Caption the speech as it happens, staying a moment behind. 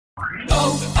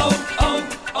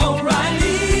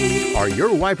O'Reilly. Are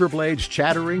your wiper blades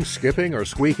chattering, skipping, or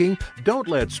squeaking? Don't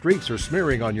let streaks or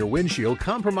smearing on your windshield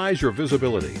compromise your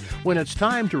visibility. When it's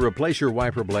time to replace your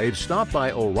wiper blades, stop by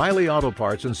O'Reilly Auto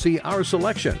Parts and see our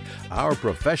selection. Our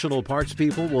professional parts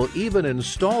people will even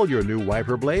install your new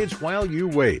wiper blades while you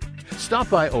wait. Stop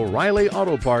by O'Reilly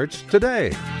Auto Parts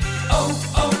today.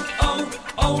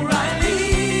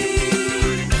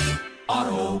 O'Reilly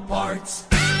Auto Parts.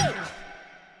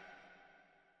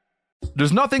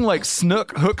 There's nothing like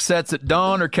snook hook sets at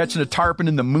dawn or catching a tarpon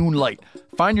in the moonlight.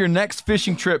 Find your next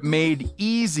fishing trip made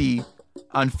easy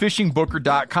on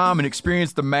fishingbooker.com and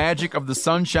experience the magic of the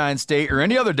Sunshine State or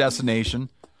any other destination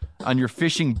on your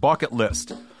fishing bucket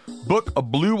list. Book a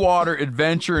blue water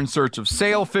adventure in search of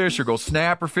sailfish or go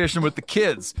snapper fishing with the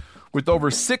kids. With over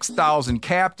 6,000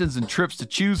 captains and trips to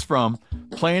choose from,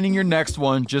 planning your next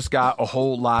one just got a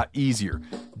whole lot easier.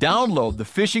 Download the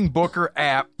Fishing Booker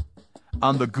app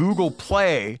on the Google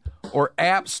Play or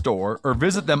App Store, or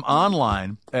visit them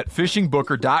online at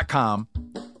fishingbooker.com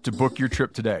to book your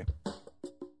trip today.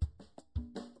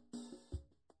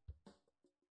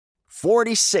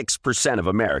 46% of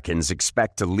Americans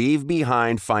expect to leave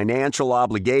behind financial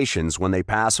obligations when they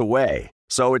pass away.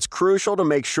 So it's crucial to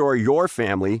make sure your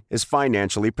family is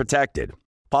financially protected.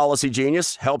 Policy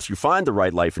Genius helps you find the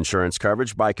right life insurance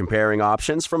coverage by comparing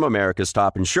options from America's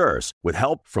top insurers with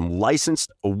help from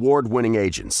licensed, award-winning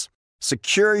agents.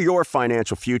 Secure your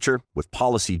financial future with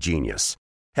Policy Genius.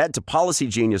 Head to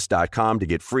PolicyGenius.com to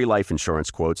get free life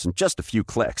insurance quotes in just a few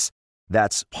clicks.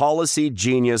 That's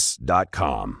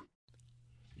PolicyGenius.com.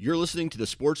 You're listening to the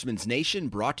Sportsman's Nation,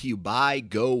 brought to you by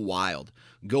Go Wild.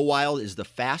 Go Wild is the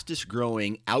fastest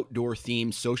growing outdoor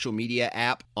themed social media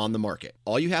app on the market.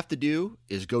 All you have to do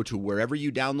is go to wherever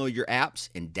you download your apps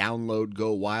and download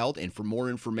Go Wild. And for more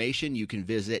information, you can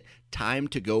visit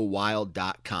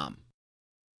timetogowild.com.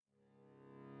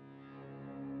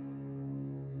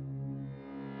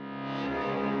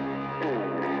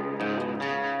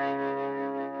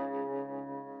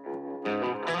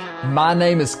 My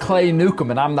name is Clay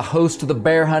Newcomb, and I'm the host of the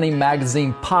Bear Hunting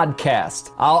Magazine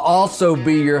podcast. I'll also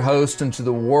be your host into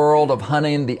the world of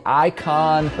hunting the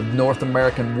icon of North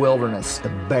American wilderness, the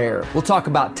bear. We'll talk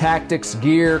about tactics,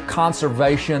 gear,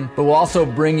 conservation, but we'll also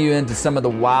bring you into some of the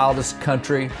wildest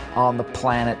country on the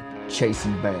planet,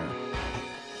 chasing bear.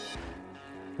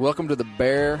 Welcome to the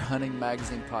Bear Hunting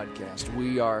Magazine podcast.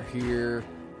 We are here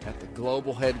at the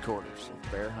global headquarters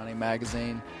of Bear Hunting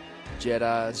Magazine.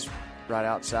 Jedi's right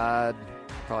outside,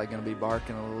 probably going to be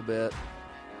barking a little bit.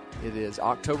 It is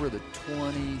October the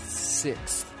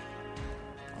 26th.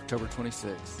 October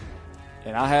 26th.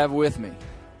 And I have with me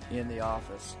in the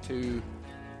office two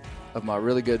of my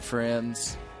really good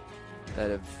friends that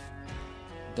have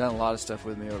done a lot of stuff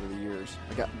with me over the years.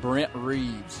 I got Brent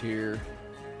Reeves here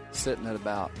sitting at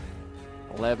about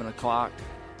 11 o'clock.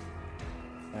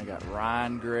 And I got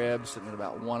Ryan Greb sitting at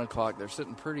about 1 o'clock. They're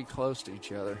sitting pretty close to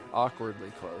each other,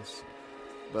 awkwardly close.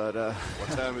 But what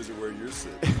time is it where you're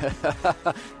sitting?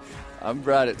 I'm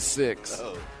right at 6. Oh,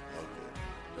 okay.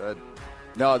 But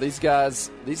no, these guys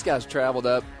traveled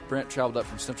up. Brent traveled up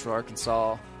from Central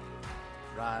Arkansas.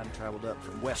 Ryan traveled up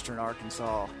from Western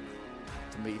Arkansas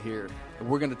to meet here. And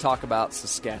we're going to talk about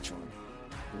Saskatchewan.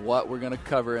 What we're going to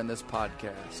cover in this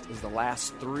podcast is the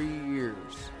last 3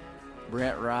 years.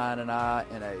 Brent, Ryan, and I,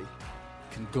 and a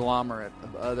conglomerate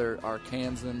of other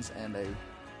Arkansans and a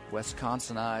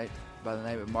Wisconsinite by the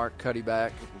name of Mark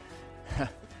Cuddyback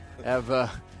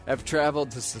have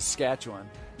traveled to Saskatchewan.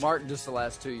 Mark just the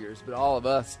last 2 years, but all of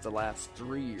us the last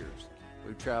 3 years.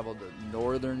 We've traveled to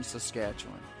northern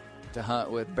Saskatchewan to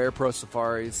hunt with Bear Pro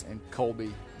Safaris and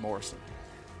Colby Morrison.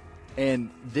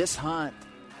 And this hunt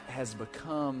has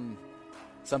become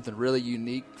something really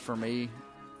unique for me.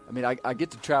 I mean, I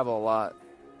get to travel a lot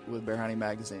with Bear Hunting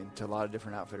Magazine to a lot of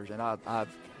different outfitters, and I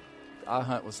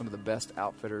hunt with some of the best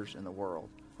outfitters in the world.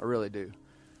 I really do.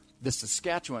 The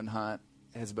Saskatchewan hunt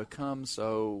has become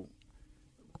so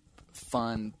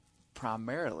fun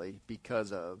primarily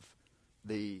because of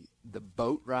the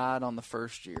boat ride on the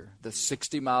first year, the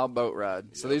 60-mile boat ride.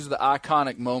 Yep. So these are the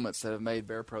iconic moments that have made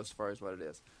Bear Pro Safaris what it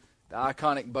is. The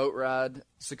iconic boat ride,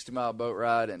 60-mile boat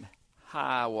ride in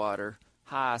high water,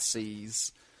 high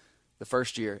seas, the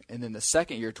first year. And then the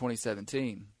second year,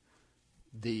 2017,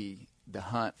 the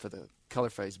hunt for the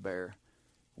color-faced bear,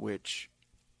 which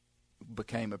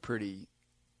became a pretty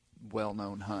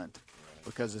well-known hunt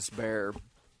because this bear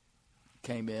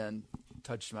came in,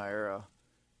 touched my arrow.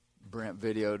 Brent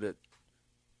videoed it.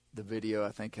 The video,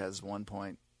 I think, has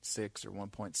 1.6 or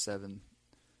 1.7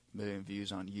 million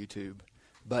views on YouTube.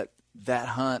 But that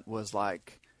hunt was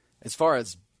like, as far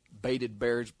as baited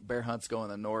bear hunts go in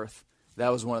the north. That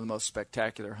was one of the most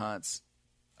spectacular hunts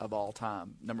of all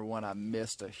time. Number one, I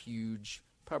missed a huge,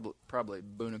 probably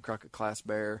Boone and Crockett class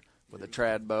bear with a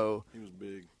trad bow. He was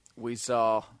big. We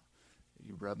saw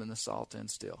you rubbing the salt in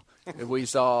still. We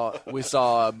saw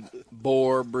a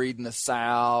boar breeding a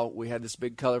sow. We had this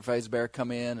big color phase bear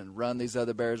come in and run these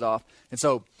other bears off. And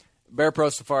so Bear Pro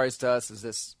Safaris to us is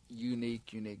this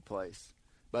unique place.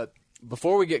 But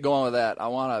before we get going with that, I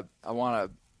wanna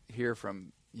hear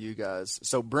from you guys.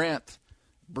 So Brent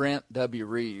W.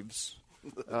 Reeves.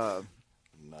 Not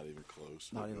even close.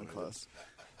 Not even close.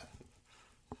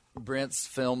 Brent's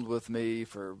filmed with me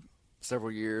for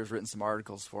several years, written some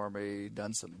articles for me,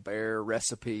 done some bear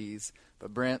recipes.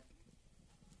 But Brent,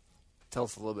 tell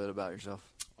us a little bit about yourself.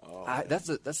 Oh,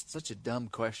 that's such a dumb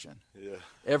question. Yeah.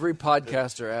 Every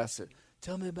podcaster asks it.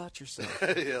 Tell me about yourself.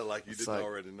 Yeah, like you didn't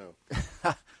already know.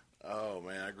 Oh,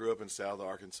 man, I grew up in South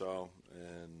Arkansas,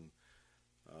 and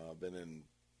been in,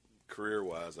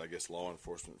 career-wise, I guess, law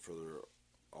enforcement for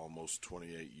almost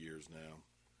 28 years now.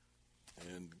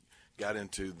 And got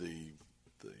into the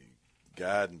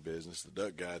guiding business, the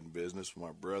duck guiding business with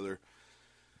my brother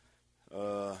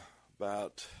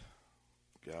about,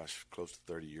 close to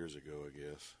 30 years ago, I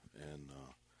guess. And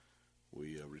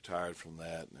we retired from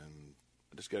that, and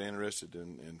I just got interested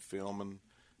in filming,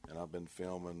 and I've been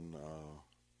filming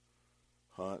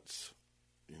hunts,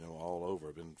 all over.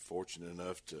 I've been fortunate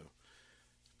enough to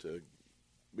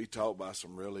be taught by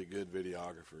some really good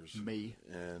videographers. Me.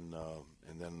 And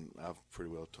then I've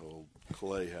pretty well told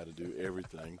Clay how to do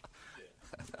everything.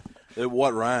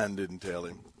 What Ryan didn't tell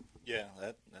him. Yeah,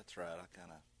 that's right. I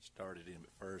kind of started him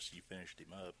at first. You finished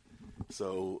him up.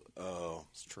 So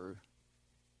It's true.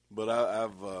 But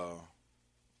I've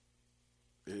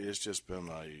it's just been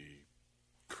a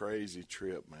crazy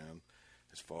trip, man,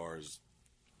 as far as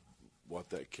what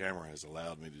that camera has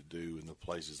allowed me to do and the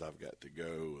places I've got to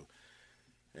go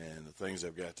and the things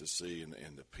I've got to see and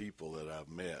the people that I've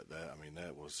met.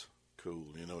 That was cool,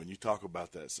 And you talk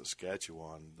about that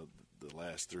Saskatchewan, the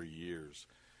last 3 years.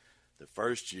 The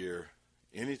first year,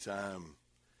 anytime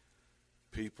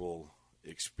people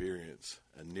experience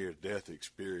a near-death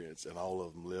experience and all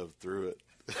of them live through it,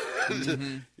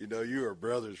 Mm-hmm. You are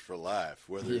brothers for life,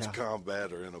 whether it's Yeah.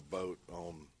 combat or in a boat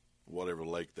on whatever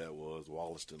lake that was,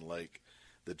 Wollaston Lake,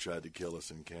 that tried to kill us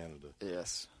in Canada.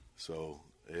 Yes. So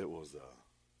it was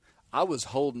I was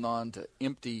holding on to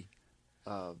empty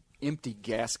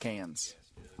gas cans,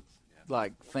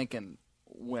 like thinking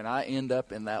when I end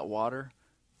up in that water,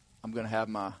 I'm going to have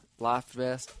my life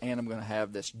vest and I'm going to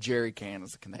have this jerry can,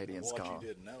 as the Canadians What call you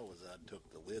it. didn't know was I took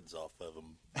the lids off of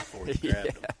them before you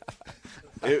grabbed them.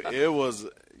 it was,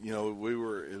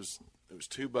 it was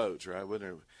 2 boats, right?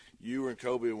 You were in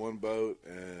Kobe in one boat,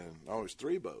 and it was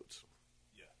 3 boats.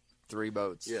 3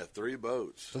 boats. Yeah, 3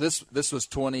 boats. So this was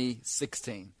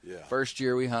 2016. Yeah. First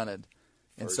year we hunted.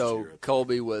 And First so year,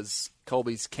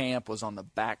 Colby's camp was on the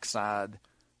backside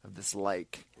of this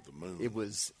lake. The moon.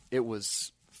 It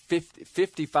was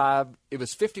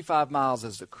 55 miles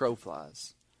as the crow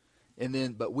flies.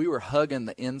 But we were hugging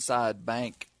the inside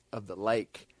bank of the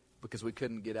lake because we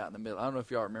couldn't get out in the middle. I don't know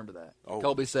if y'all remember that. Oh,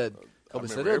 Colby said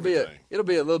remember it'll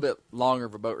be a little bit longer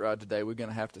of a boat ride today. We're going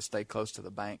to have to stay close to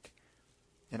the bank.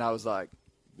 And I was like,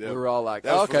 Yeah, we were all like,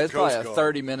 that was for okay, the it's probably a Coast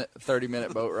Guard. 30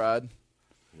 minute boat ride.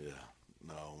 Yeah.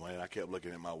 No, man, I kept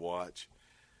looking at my watch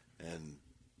and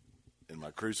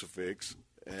my crucifix,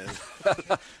 and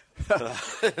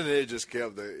and it just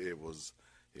kept. It was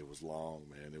long,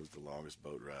 man. It was the longest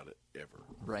boat ride ever.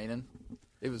 Raining.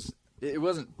 It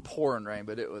wasn't pouring rain,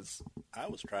 but it was. I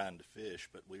was trying to fish,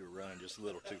 but we were running just a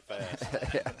little too fast.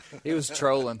 Yeah, he was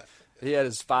trolling. He had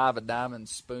his 5 diamond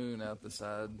spoon out the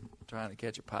side trying to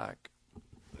catch a pike.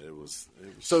 It was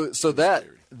So it was that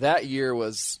scary. that year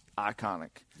was iconic.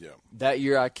 Yeah. That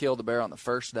year I killed a bear on the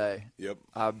first day. Yep.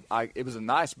 It was a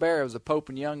nice bear. It was a Pope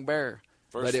and Young bear,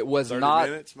 First but it was 30 not.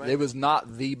 minutes, maybe? It was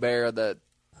not the bear that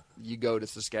you go to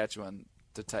Saskatchewan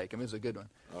to take. It was a good one.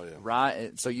 Oh, yeah.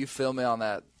 Ryan. So you filmed me on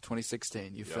that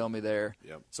 2016. You Yep. filmed me there.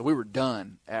 Yep. So we were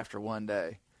done after one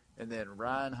day, and then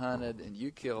Ryan hunted, and you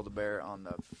killed a bear on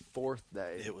the 4th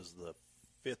day. It was the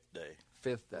 5th day.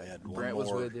 5th We day. had one Brent was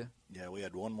more- with you. Yeah, we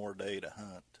had one more day to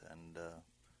hunt, and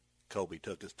Colby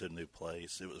took us to a new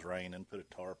place. It was raining, put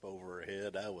a tarp over our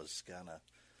head. I was kind of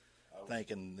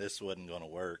thinking this wasn't going to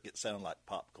work. It sounded like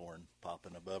popcorn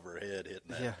popping above our head, hitting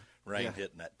that rain,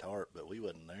 hitting that tarp, but we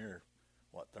wasn't there,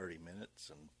 30 minutes,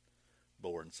 and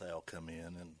Boar and Sal come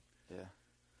in, and Yeah.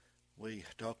 we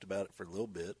talked about it for a little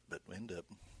bit, but we ended up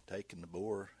taking the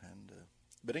boar. And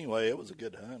but anyway, it was a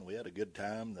good hunt. We had a good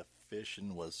time. The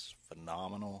fishing was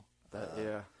phenomenal.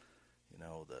 Yeah.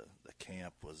 the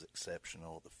camp was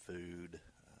exceptional, the food,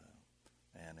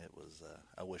 and it was.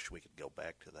 I wish we could go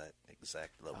back to that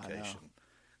exact location.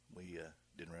 We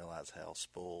didn't realize how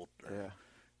spoiled or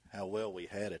how well we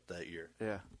had it that year.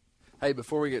 Yeah. Hey,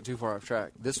 before we get too far off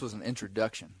track, this was an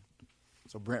introduction.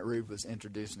 So Brent Reeve was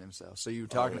introducing himself. So you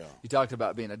talked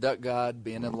about being a duck guide,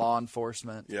 being in law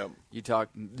enforcement. Yep.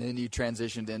 Then you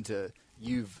transitioned into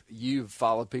you've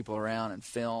followed people around and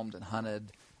filmed and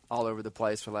hunted all over the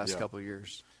place for the last couple of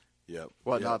years. Yep.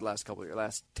 Well, not the last couple of years,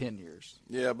 last 10 years.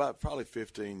 Yeah, about probably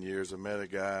 15 years. I met a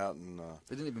guy out in.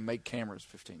 They didn't even make cameras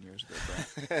 15 years ago,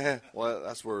 Brent. Well,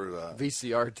 that's where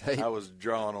VCR tape. I was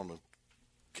drawing on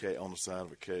the side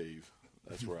of a cave.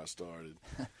 That's where I started.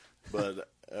 But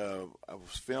I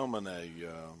was filming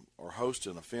or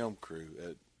hosting a film crew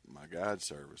at my guide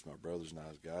service, my brother's and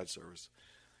I's guide service,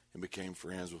 and became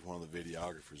friends with one of the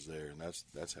videographers there, and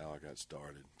that's how I got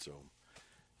started. So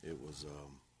it was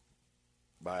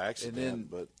by accident. And then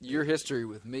but your history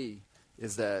with me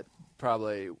is that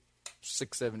probably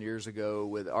 6-7 years ago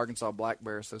with Arkansas Black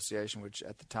Bear Association, which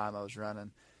at the time I was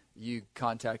running, you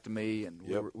contacted me, and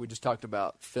we just talked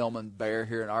about filming bear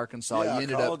here in Arkansas. Yeah, you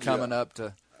ended up coming up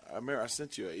to. I remember I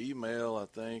sent you an email, I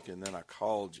think, and then I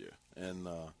called you, and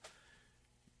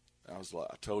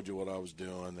I told you what I was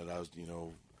doing, that I was,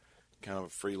 kind of a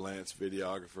freelance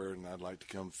videographer, and I'd like to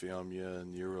come film you,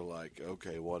 and you were like,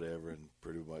 okay, whatever, and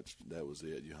pretty much that was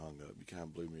it. You hung up. You kind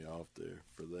of blew me off there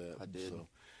for that. I did. So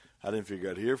I didn't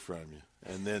figure I'd hear from you.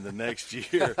 And then the next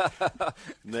year,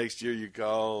 you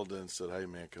called and said, hey,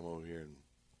 man, come over here and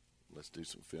let's do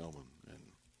some filming. And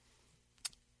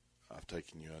I've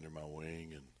taken you under my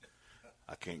wing, and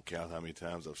I can't count how many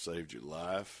times I've saved your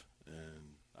life,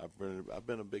 and I've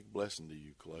been a big blessing to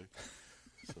you, Clay.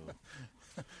 So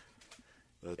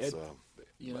that's what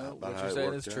you're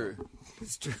saying is true.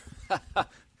 It's true.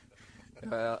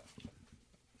 Well,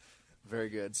 very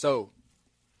good. So,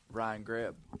 Ryan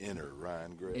Greb. Enter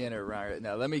Ryan Greb.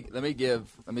 Now let me give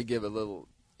a little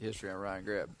history on Ryan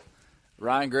Greb.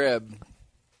 Ryan Greb.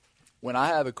 When I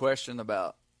have a question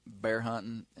about bear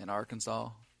hunting in Arkansas,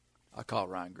 I call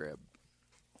Ryan Greb.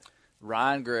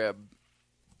 Ryan Greb,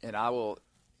 and I will,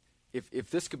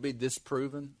 if this could be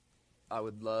disproven, I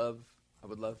would love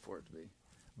for it to be.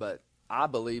 But I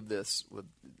believe this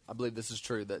is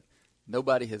true, that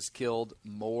nobody has killed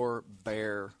more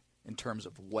bear in terms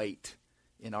of weight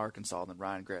in Arkansas than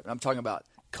Ryan Greb. And I'm talking about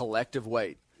collective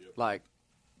weight, like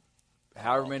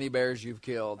however many bears you've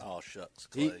killed. Oh, shucks,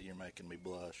 Clay, you're making me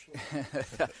blush.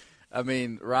 I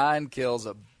mean, Ryan kills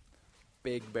a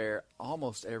big bear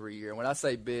almost every year. And when I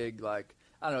say big, like,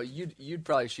 I don't know, you'd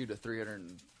probably shoot a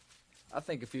 300. I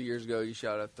think a few years ago you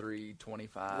shot a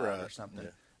 325 or something.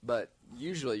 Yeah. But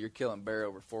usually you're killing bear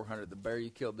over 400. The bear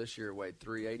you killed this year weighed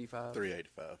 385.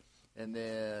 385. And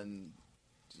then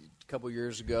a couple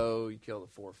years ago you killed a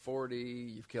 440.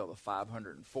 You've killed a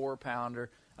 504-pounder.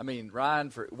 I mean,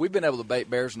 Ryan, we've been able to bait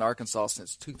bears in Arkansas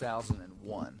since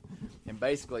 2001. And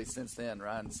basically since then,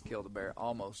 Ryan's killed a bear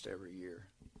almost every year.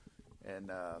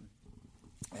 And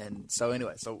so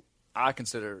anyway, so I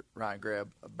consider Ryan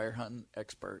Greb a bear hunting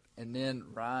expert. And then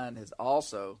Ryan has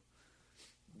also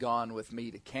gone with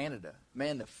me to Canada.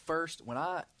 Man, when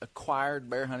I acquired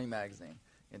Bear Hunting Magazine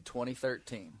in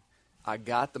 2013, I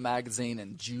got the magazine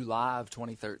in July of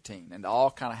 2013, and it all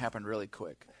kind of happened really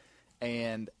quick.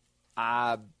 And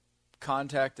I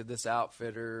contacted this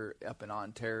outfitter up in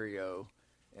Ontario,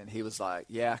 and he was like,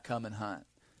 yeah, come and hunt.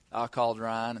 I called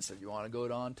Ryan and said, you want to go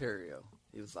to Ontario?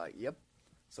 He was like, yep.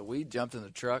 So we jumped in the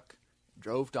truck,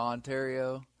 drove to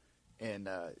Ontario, and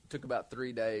it took about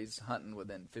 3 days hunting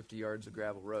within 50 yards of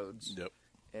gravel roads. Yep.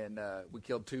 And we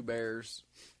killed 2 bears.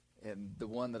 And the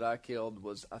one that I killed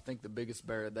was, I think, the biggest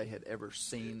bear they had ever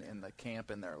seen in the camp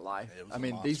in their life. I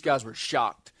mean, these guys were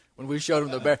shocked when we showed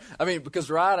them the bear. I mean, because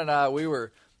Ryan and I, we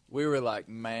were like,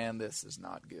 man, this is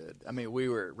not good. I mean,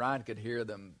 Ryan could hear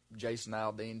them, Jason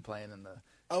Aldean playing in the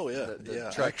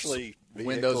trucks, actually,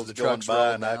 windows of the going trucks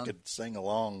by, and down. I could sing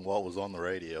along what was on the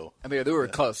radio. I mean, they were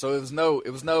close, so it was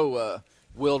no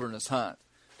wilderness hunt,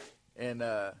 and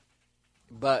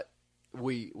but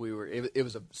we were. It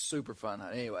was a super fun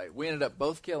hunt. Anyway, we ended up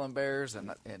both killing bears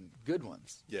and good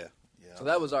ones. Yeah. So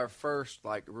that was our first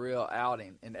real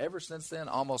outing, and ever since then,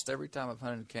 almost every time I've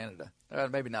hunted in Canada,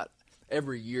 maybe not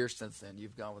every year since then,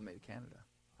 you've gone with me to Canada.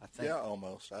 I think. Yeah,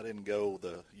 almost. I didn't go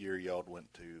the year y'all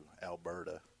went to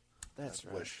Alberta. That's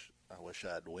right. I wish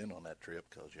I'd win on that trip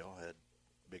because y'all had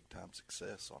big time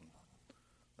success on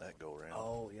that go around.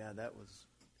 Oh yeah, that was.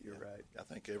 You're right. I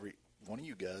think every one of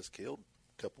you guys killed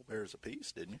a couple bears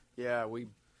apiece, didn't you? Yeah,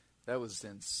 that was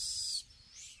in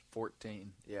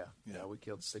 14. Yeah. We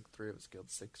killed three of us killed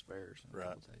 6 bears in a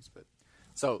couple days. But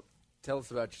so, tell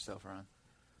us about yourself, Ryan.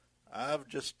 I've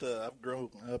grown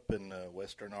up in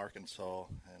western Arkansas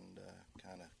and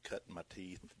kind of cutting my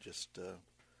teeth, just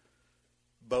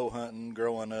bow hunting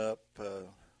growing up,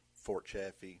 Fort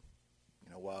Chaffee,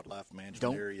 wildlife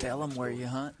management area. Don't tell them where you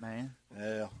hunt, man.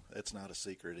 Yeah, it's not a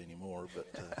secret anymore.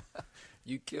 But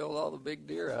you killed all the big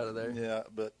deer out of there. Yeah,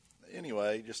 but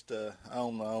anyway, just I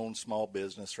own my own small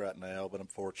business right now, but I'm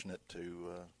fortunate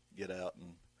to get out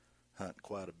and hunt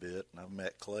quite a bit. And I've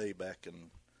met Clay back in,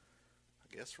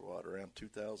 I guess, around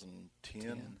 2010?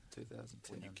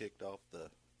 2010. When you kicked off the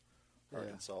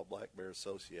Arkansas Black Bear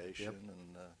Association. Yep.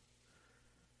 And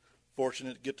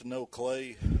fortunate to get to know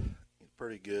Clay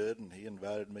pretty good, and he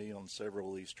invited me on several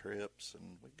of these trips,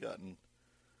 and we've gotten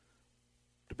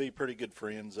to be pretty good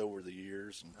friends over the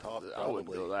years and talk. I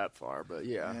wouldn't go that far, but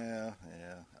yeah.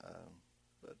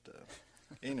 But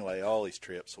anyway, all these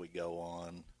trips we go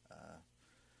on,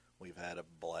 we've had a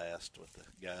blast with the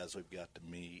guys we've got to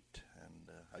meet,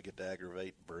 and I get to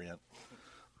aggravate Brent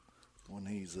when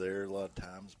he's there a lot of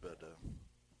times. But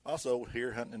also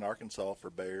here hunting in Arkansas for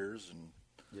bears, and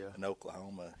in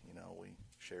Oklahoma, we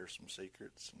share some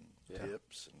secrets and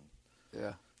tips, and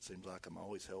it seems like I'm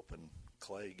always helping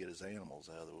Clay get his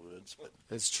animals out of the woods. But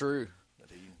it's true.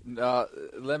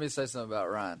 Let me say something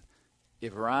about Ryan.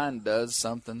 If Ryan does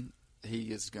something,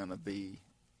 he is going to be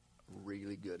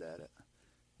really good at it.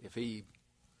 If he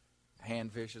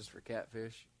hand fishes for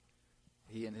catfish,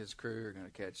 he and his crew are going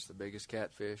to catch the biggest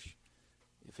catfish.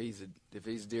 If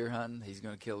he's deer hunting, he's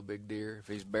going to kill a big deer. If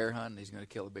he's bear hunting, he's going to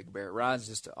kill a big bear. Ryan's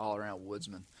just an all-around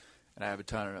woodsman, and I have a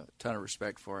ton of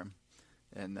respect for him.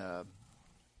 And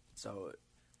so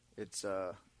it's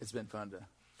been fun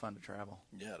to travel.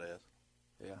 Yeah, it has.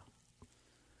 Yeah.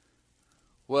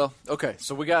 Well, okay,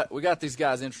 so we got these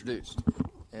guys introduced,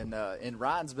 and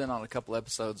Ryan's been on a couple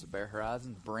episodes of Bear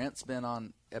Horizons. Brent's been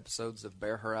on episodes of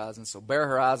Bear Horizons. So Bear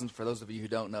Horizons, for those of you who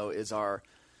don't know, is our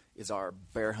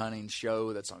bear hunting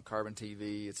show that's on Carbon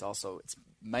TV. It's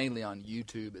mainly on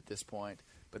YouTube at this point.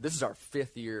 But this is our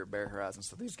 5th year at Bear Horizons,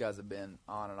 so these guys have been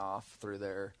on and off through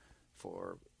there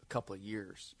for a couple of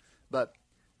years. But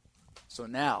so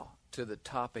now to the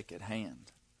topic at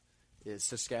hand is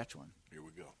Saskatchewan. Here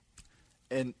we go.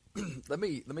 And let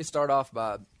me start off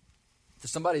by, to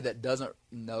somebody that doesn't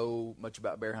know much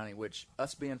about bear hunting, which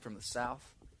us being from the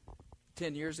South,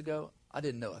 10 years ago, I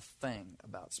didn't know a thing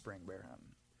about spring bear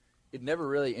hunting. It never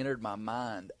really entered my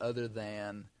mind other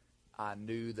than I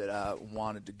knew that I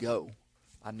wanted to go.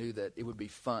 I knew that it would be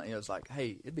fun. It was like,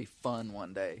 hey, it'd be fun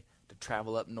one day to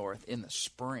travel up north in the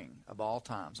spring of all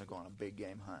times and go on a big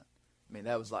game hunt. I mean,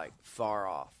 that was like far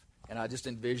off. And I just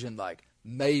envisioned like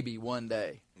maybe one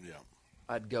day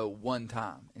I'd go one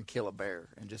time and kill a bear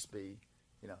and just be,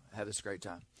 have this great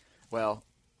time. Well,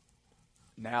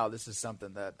 now this is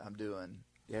something that I'm doing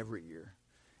every year.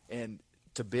 And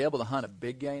to be able to hunt a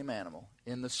big game animal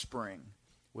in the spring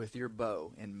with your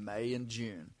bow in May and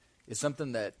June is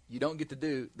something that you don't get to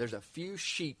do. There's a few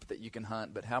sheep that you can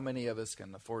hunt, but how many of us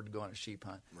can afford to go on a sheep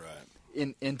hunt?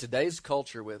 Right. In today's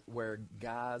culture, where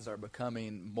guys are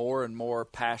becoming more and more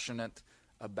passionate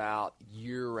about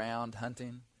year-round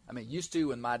hunting. I mean, used to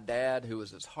when my dad, who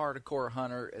was as hardcore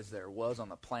hunter as there was on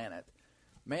the planet,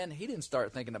 man, he didn't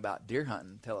start thinking about deer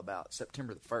hunting until about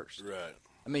September the 1st. Right.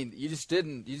 I mean, you just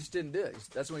didn't do it.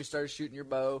 That's when you started shooting your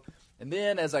bow. And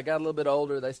then as I got a little bit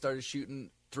older, they started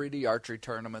shooting 3D archery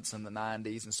tournaments in the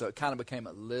 90s, and so it kind of became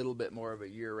a little bit more of a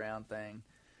year-round thing.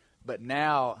 But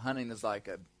now hunting is like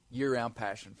a year-round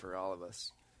passion for all of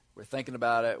us. We're thinking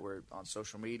about it. We're on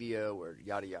social media. We're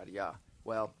yada, yada, yada.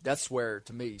 Well, that's where,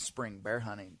 to me, spring bear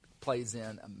hunting plays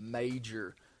in a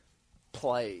major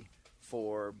play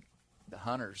for the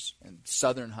hunters, and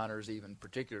southern hunters even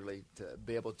particularly, to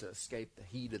be able to escape the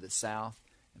heat of the South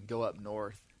and go up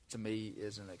north, to me,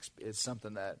 is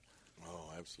something that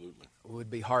absolutely would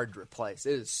be hard to replace.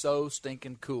 It is so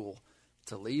stinking cool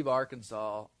to leave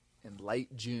Arkansas in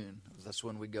late June. That's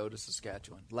when we go to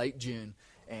Saskatchewan. Late June,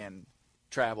 and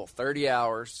travel 30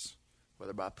 hours,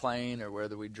 whether by plane or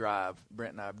whether we drive.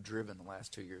 Brent and I have driven the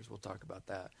last 2 years. We'll talk about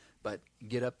that. But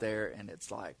get up there, and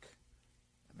it's like,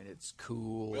 I mean, it's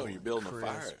cool. Well, you're building crisp.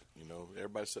 a fire.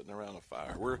 Everybody's sitting around a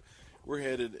fire. We're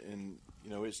headed in.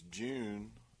 It's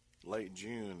June, late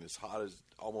June. It's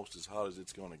almost as hot as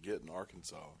it's going to get in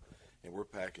Arkansas, and we're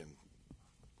packing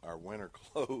our winter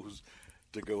clothes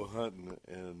to go hunting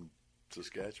in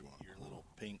Saskatchewan. Your little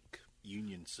pink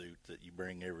union suit that you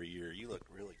bring every year. You look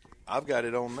really cute. I've got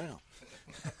it on now,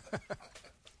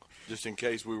 just in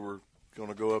case we were going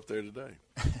to go up there today.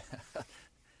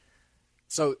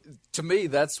 So to me,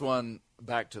 that's one.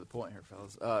 Back to the point here,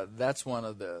 fellas. That's one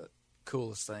of the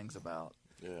coolest things about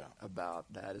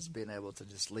that is being able to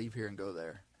just leave here and go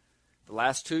there. The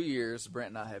last 2 years, Brent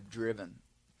and I have driven.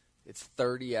 It's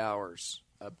 30 hours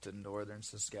up to northern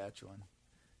Saskatchewan,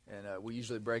 and we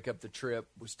usually break up the trip.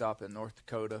 We stop in North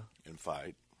Dakota And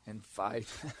fight.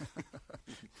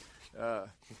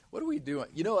 What are we doing?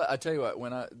 You know what? I tell you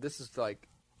what. This is like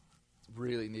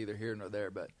really neither here nor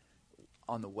there, but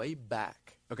on the way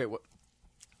back,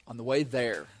 on the way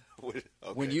there, Okay.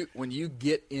 when you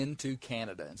get into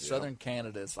Canada, and southern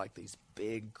Canada is like these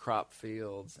big crop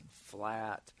fields and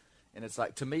flat, and it's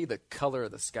like, to me, the color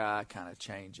of the sky kind of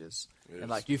changes, and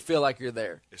like you feel like you're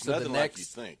there. It's so nothing like you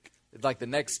think. Like the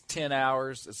next 10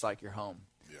 hours, it's like you're home.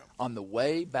 Yeah. On the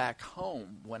way back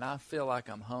home, when I feel like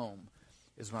I'm home,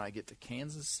 is when I get to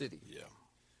Kansas City. Yeah.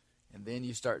 And then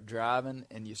you start driving,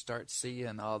 and you start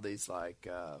seeing all these, like,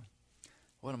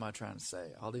 what am I trying to say?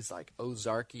 All these, like,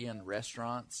 Ozarkian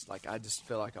restaurants. Like, I just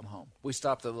feel like I'm home. We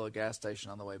stopped at a little gas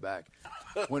station on the way back.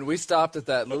 When we stopped at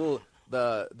that little,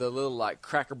 the little, like,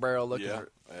 Cracker Barrel looking,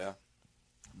 Yeah.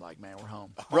 I'm like, man, we're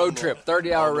home. Road trip,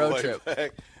 30-hour On the road way trip.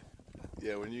 back.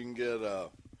 Yeah, when you can get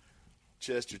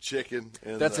Chester chicken.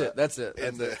 That's it.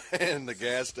 In the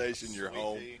gas station, you're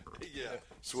home. Yeah,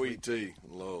 sweet tea.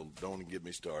 Lord, don't get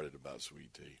me started about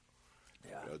sweet tea.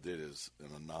 Yeah. It is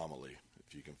an anomaly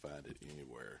if you can find it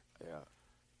anywhere Yeah.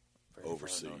 Very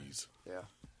overseas. Yeah.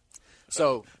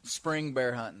 So spring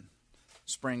bear hunting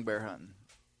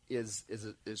is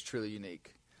truly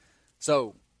unique.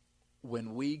 So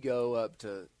when we go up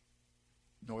to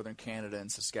northern Canada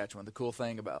and Saskatchewan, the cool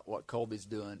thing about what Colby's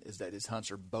doing is that his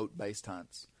hunts are boat-based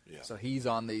hunts. Yeah. So he's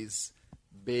on these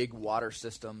big water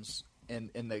systems, and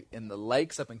in the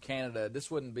lakes up in Canada, this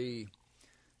wouldn't be.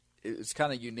 It's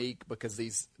kind of unique because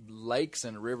these lakes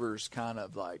and rivers kind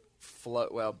of like flow.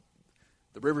 Well,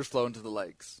 the rivers flow into the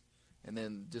lakes, and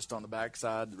then just on the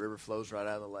backside, the river flows right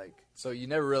out of the lake. So you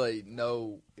never really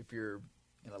know if you're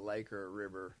in a lake or a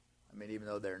river. I mean, even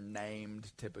though they're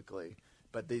named typically,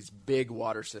 but these big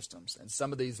water systems, and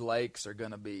some of these lakes are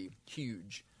going to be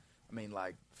huge. I mean,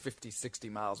 like 50, 60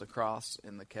 miles across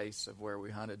in the case of where we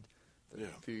hunted a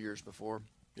few years before.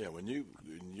 Yeah, when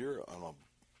you're on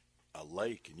a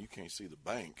lake and you can't see the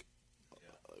bank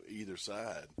either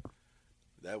side,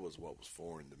 that was what was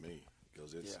foreign to me,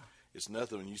 because it's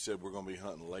nothing. When you said we're going to be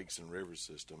hunting lakes and river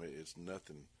system, it's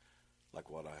nothing like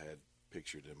what I had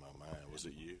pictured in my mind. Was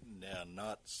it you? Now,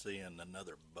 not seeing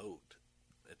another boat,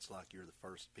 it's like you're the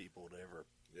first people to ever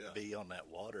be on that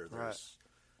water.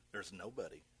 There's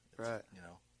nobody. It's, right. You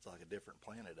know, it's like a different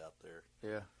planet out there.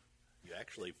 Yeah. You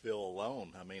actually feel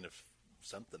alone. I mean, if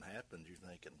something happens, you're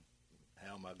thinking,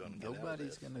 how am I going to get out of this?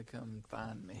 Nobody's going to come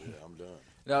find me. Yeah, I'm done.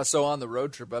 No, so on the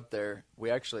road trip up there, we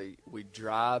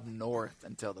drive north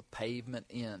until the pavement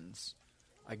ends,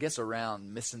 I guess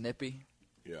around Mississippi.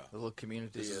 Yeah. The little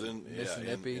community This of is in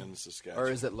Mississippi. in Saskatchewan.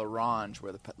 Or is it La Ronge,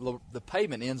 where the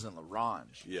pavement ends in La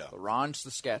Ronge? Yeah. La Ronge,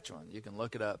 Saskatchewan. You can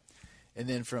look it up. And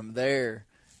then from there,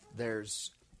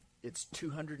 it's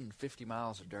 250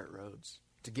 miles of dirt roads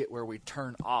to get where we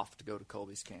turn off to go to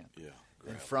Colby's camp. Yeah.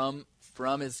 And from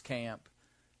his camp,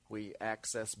 we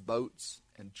access boats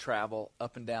and travel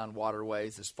up and down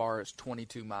waterways as far as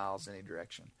 22 miles any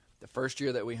direction. The first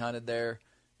year that we hunted there,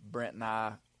 Brent and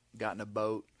I got in a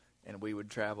boat, and we would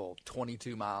travel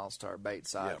 22 miles to our bait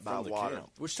site by from the water,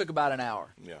 camp. which took about an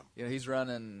hour. Yeah. You know, he's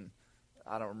running,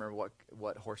 I don't remember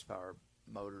what horsepower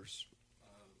motors,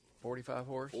 45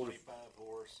 horse? 45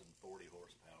 horse and 40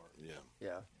 horsepower. Yeah.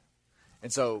 Yeah.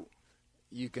 And so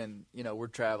we're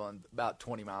traveling about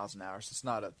 20 miles an hour, so it's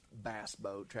not a bass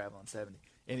boat traveling 70.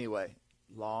 Anyway,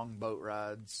 long boat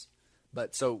rides.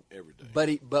 But so every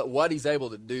day. But what he's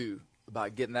able to do by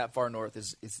getting that far north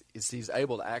is he's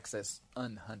able to access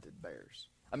unhunted bears.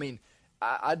 I mean,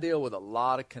 I deal with a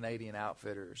lot of Canadian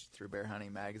outfitters through Bear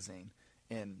Hunting Magazine,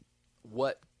 and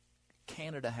what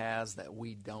Canada has that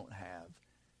we don't have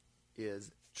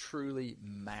is truly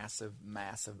massive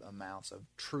amounts of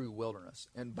true wilderness.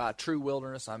 And by true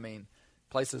wilderness, I mean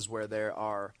places where there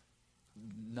are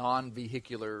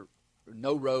non-vehicular,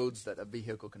 no roads that a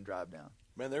vehicle can drive down.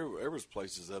 Man, there was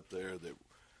places up there that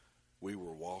we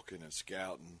were walking and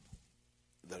scouting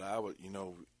that I would,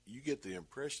 you get the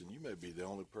impression you may be the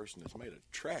only person that's made a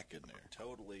track in there.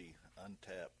 Totally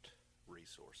untapped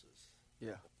resources.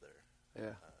 Yeah. Up there.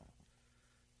 Yeah.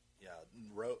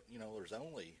 There's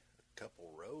only a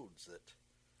couple roads that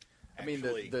I mean,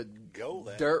 actually the go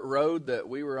that dirt road that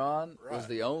we were on was Right.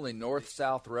 the only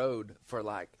north-south road for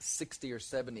like 60 or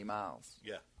 70 miles.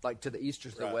 Yeah. Like to the east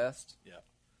or to the Right. west. Yeah.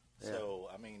 Yeah. So,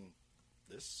 I mean,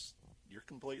 this you're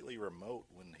completely remote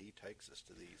when he takes us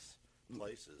to these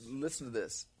places. Listen to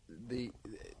this. The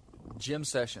Jim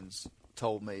Sessions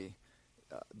told me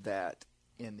that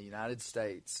in the United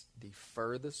States, the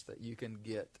furthest that you can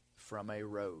get from a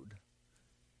road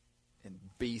and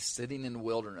be sitting in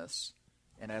wilderness,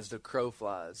 and as the crow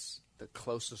flies, the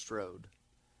closest road,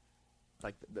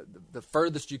 like the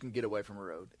furthest you can get away from a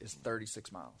road, is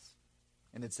 36 miles,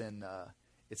 and it's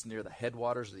near the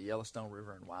headwaters of the Yellowstone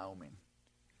River in Wyoming,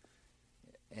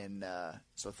 and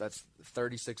so that's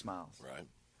 36 miles. Right.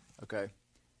 Okay.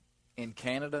 In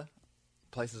Canada,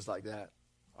 places like that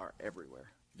are everywhere.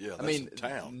 Yeah, that's I mean, a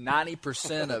town.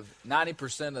 90%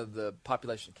 of the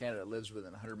population of Canada lives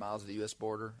within 100 miles of the U.S.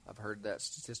 border. I've heard that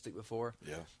statistic before.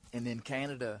 Yeah. And then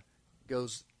Canada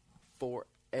goes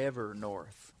forever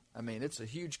north. I mean, it's a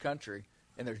huge country,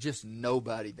 and there's just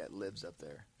nobody that lives up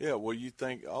there. Yeah, well, you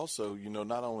think also,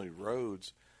 not only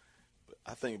roads, but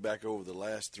I think back over the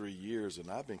last 3 years, and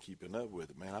I've been keeping up with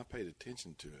it, man, I paid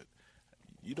attention to it.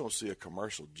 You don't see a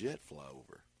commercial jet fly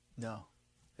over. No.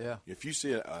 Yeah. If you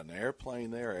see an airplane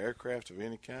there, or aircraft of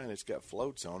any kind, it's got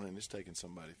floats on it, and it's taking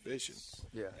somebody fishing.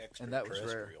 Yeah, and that was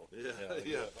rare.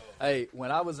 Yeah. Hey,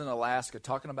 when I was in Alaska,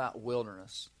 talking about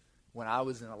wilderness, when I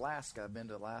was in Alaska, I've been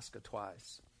to Alaska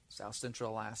twice, South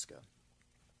Central Alaska.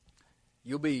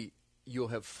 You'll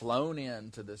have flown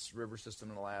into this river system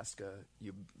in Alaska.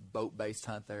 You boat-based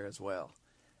hunt there as well.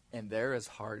 And there is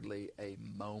hardly a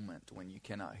moment when you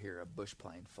cannot hear a bush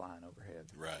plane flying overhead.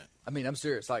 Right. I mean, I'm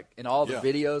serious. Like, in all the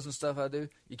videos and stuff I do,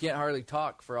 you can't hardly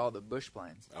talk for all the bush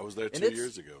planes. I was there 2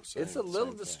 years ago. It's a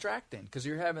little distracting because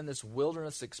you're having this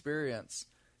wilderness experience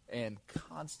and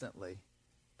constantly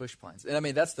bush planes. And, I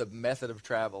mean, that's the method of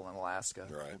travel in Alaska.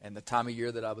 Right. And the time of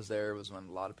year that I was there was when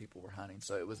a lot of people were hunting.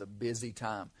 So it was a busy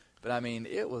time. But, I mean,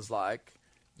 it was like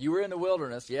you were in the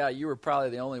wilderness. Yeah, you were probably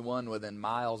the only one within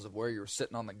miles of where you were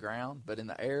sitting on the ground. But in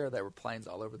the air, there were planes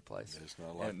all over the place. It's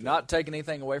not like and that. not taking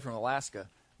anything away from Alaska,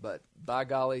 but by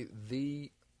golly,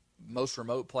 the most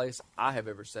remote place I have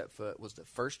ever set foot was the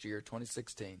first year,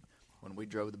 2016, when we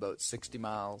drove the boat 60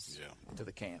 miles to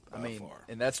the camp. I mean, far.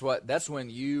 and that's when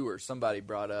you or somebody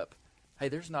brought up, hey,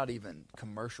 there's not even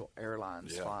commercial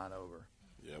airlines flying over.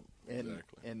 Yep,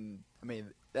 exactly. And, I mean,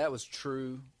 that was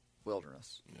true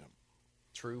wilderness. Yep.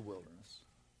 True wilderness.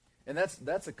 And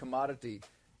that's a commodity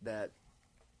that,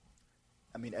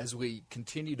 I mean, as we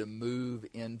continue to move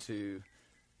into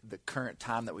the current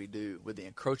time that we do with the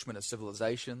encroachment of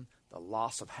civilization, the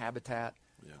loss of habitat,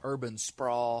 urban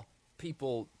sprawl,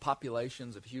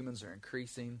 populations of humans are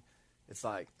increasing. It's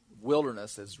like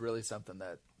wilderness is really something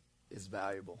that is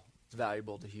valuable. It's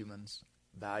valuable to humans,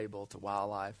 valuable to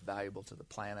wildlife, valuable to the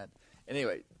planet.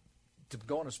 Anyway, to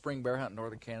go on a spring bear hunt in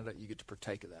northern Canada, you get to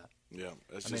partake of that. Yeah,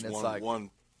 that's I mean, just it's like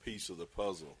one piece of the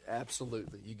puzzle.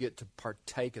 Absolutely. You get to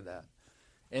partake of that.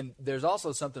 And there's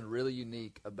also something really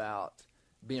unique about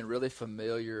being really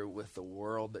familiar with the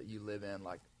world that you live in.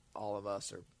 Like, all of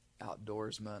us are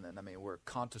outdoorsmen, and I mean, we're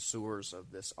connoisseurs of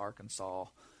this Arkansas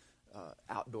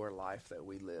outdoor life that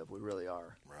we live. We really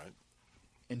are. Right.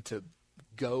 And to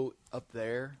go up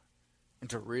there and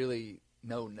to really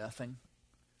know nothing,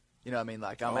 you know what I mean?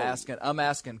 Like, I'm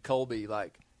asking Colby,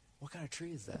 like, what kind of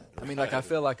tree is that? I mean, like, I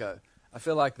feel like the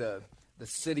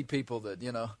city people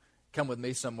that, come with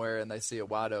me somewhere and they see a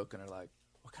white oak and they're like,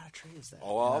 what kind of tree is that?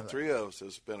 Oh, all three of us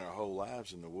have spent our whole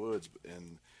lives in the woods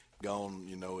and gone,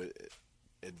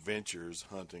 adventures,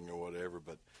 hunting or whatever.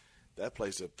 But that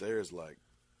place up there is like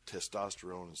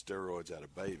testosterone and steroids out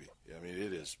of baby. I mean,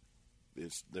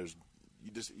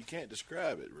 you can't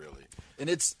describe it really. And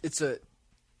it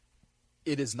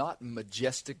is not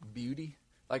majestic beauty.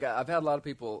 Like, I've had a lot of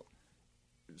people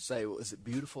say, well, is it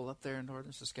beautiful up there in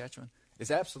northern Saskatchewan?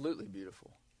 It's absolutely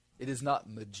beautiful. It is not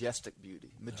majestic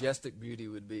beauty. Majestic beauty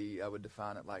would be, I would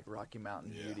define it like Rocky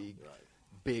Mountain beauty,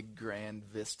 big grand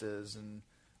vistas and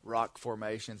rock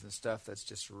formations and stuff that's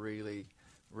just really,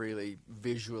 really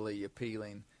visually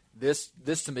appealing. This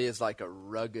to me is like a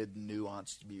rugged,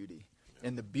 nuanced beauty.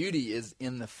 And the beauty is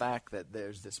in the fact that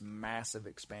there's this massive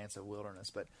expanse of wilderness.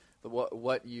 But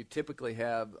what you typically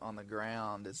have on the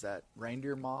ground is that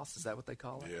reindeer moss. Is that what they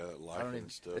call it? Yeah, lichen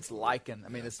stuff. It's lichen. I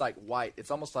mean, it's like white. It's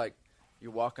almost like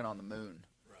you're walking on the moon.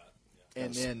 Right. Yeah.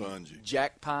 And then spongy.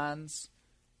 Jack pines,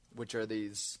 which are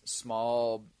these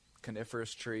small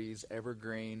coniferous trees,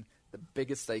 evergreen. The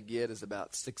biggest they get is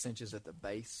about 6 inches at the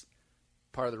base.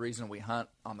 Part of the reason we hunt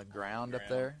on the ground up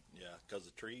there. Yeah, because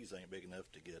the trees ain't big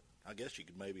enough to get. I guess you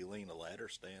could maybe lean a ladder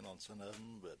stand on some of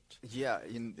them, but yeah,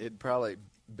 it'd probably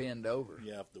bend over.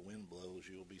 Yeah, if the wind blows,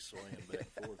 you'll be swaying back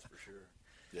and forth for sure.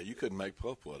 Yeah, you couldn't make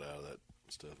pulpwood out of that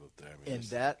and stuff up there. I mean,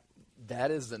 And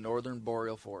that is the northern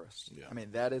boreal forest. Yeah. I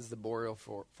mean, that is the boreal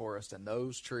forest, and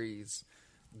those trees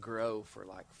grow for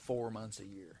like 4 months a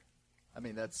year. I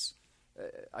mean, that's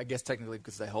I guess technically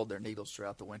because they hold their needles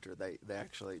throughout the winter, they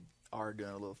actually are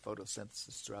doing a little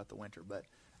photosynthesis throughout the winter. But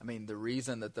I mean, the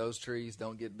reason that those trees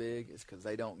don't get big is because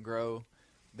they don't grow.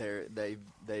 They're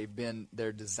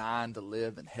designed to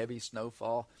live in heavy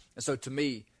snowfall. And so to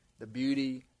me, the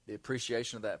beauty, the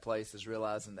appreciation of that place is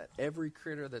realizing that every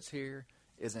critter that's here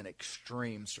is an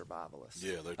extreme survivalist.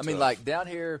 Yeah, they're I mean, tough. like down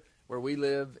here where we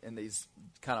live in these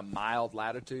kind of mild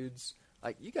latitudes,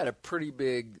 like you got a pretty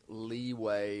big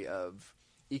leeway of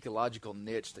ecological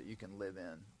niche that you can live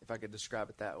in, if I could describe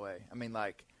it that way. I mean,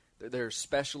 like there's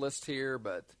specialists here,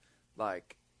 but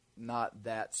like not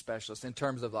that specialist in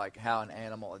terms of like how an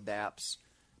animal adapts.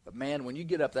 But man, when you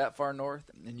get up that far north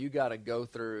and you got to go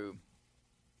through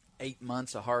 8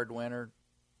 months of hard winter,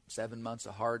 7 months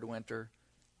of hard winter,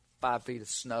 5 feet of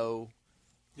snow.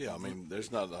 Yeah, I mean,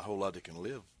 there's not a whole lot that can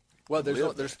live. Well, can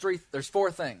live there's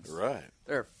 4 things. Right.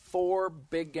 There are 4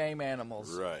 big game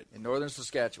animals Right. in northern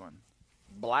Saskatchewan: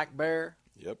 black bear,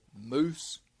 Yep.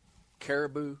 moose,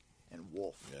 caribou, and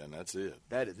wolf. Yeah, and that's it.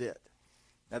 That is it.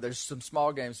 Now there's some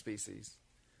small game species,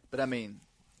 but I mean,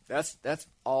 that's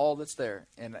all that's there.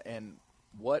 And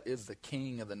what is the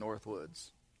king of the North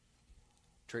Woods?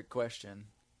 Trick question.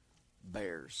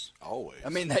 Bears. Always. I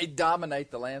mean, they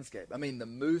dominate the landscape. I mean, the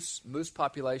moose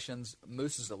populations.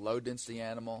 Moose is a low density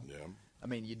animal. Yeah. I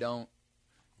mean, you don't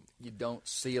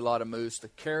see a lot of moose. The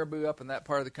caribou up in that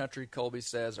part of the country, Colby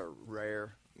says, are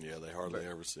rare. Yeah, they hardly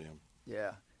ever see them.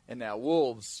 Yeah. And now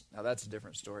wolves, now that's a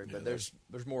different story, but Yeah,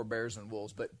 there's more bears than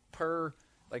wolves. But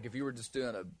like if you were just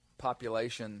doing a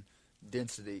population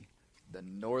density, the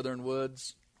northern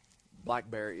woods, black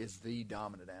bear is the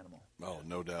dominant animal. Oh,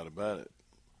 no doubt about it.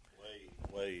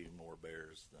 Way more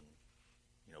bears than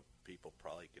people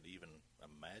probably could even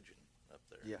imagine up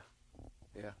there.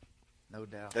 Yeah, no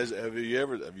doubt. Have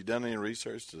you done any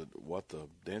research to what the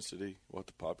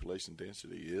population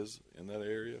density is in that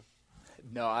area,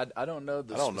 No, I don't know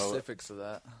the specifics of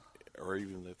that. or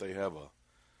even if they have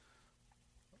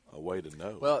a way to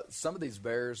know? Well, some of these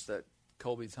bears that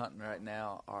Colby's hunting right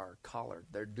now are collared.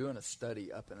 They're doing a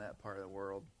study up in that part of the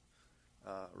world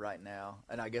right now,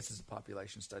 and I guess it's a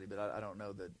population study, but I don't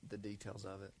know the details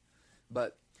of it.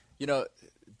 But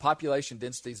population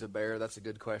densities of bear, that's a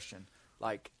good question.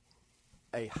 Like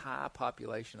a high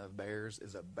population of bears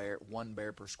is one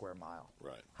bear per square mile.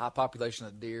 Right. High population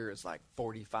of deer is like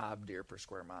 45 deer per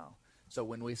square mile. So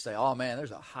when we say, oh man,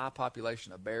 there's a high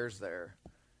population of bears there,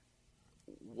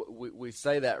 we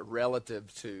say that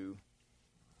relative to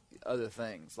other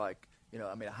things. Like,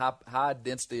 a high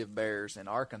density of bears in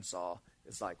Arkansas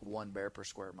is like 1 bear per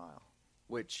square mile,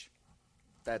 which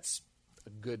that's a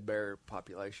good bear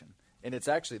population. And it's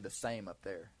actually the same up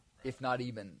there, if not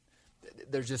even.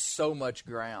 There's just so much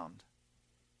ground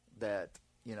that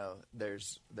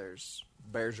there's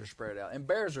bears are spread out, and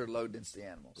bears are low density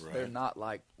animals. Right. They're not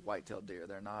like white-tailed deer.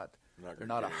 They're not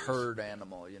a herd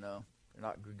animal. They're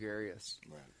not gregarious.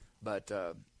 Right.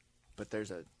 But there's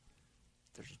a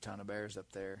ton of bears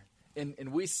up there,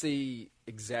 and we see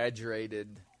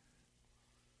exaggerated.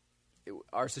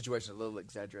 Our situation is a little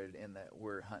exaggerated in that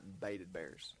we're hunting baited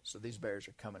bears. So these bears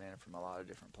are coming in from a lot of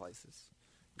different places.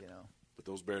 But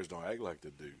those bears don't act like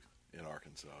they do in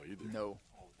Arkansas either. No.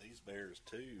 Well, these bears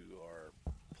too are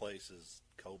places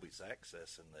Colby's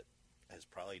accessing that has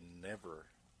probably never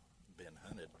been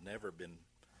hunted, never been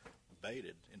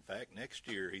baited. In fact, next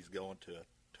year he's going to a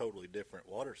totally different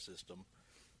water system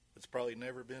that's probably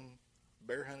never been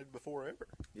bear hunted before ever.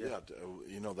 Yeah,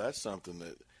 that's something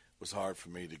that was hard for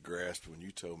me to grasp when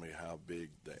you told me how big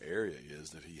the area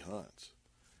is that he hunts.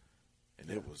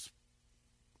 And it was...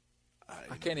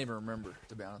 I can't even remember,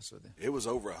 to be honest with you. It was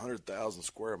over 100,000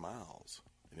 square miles.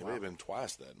 And it may have been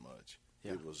twice that much.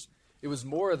 Yeah. It was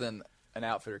more than an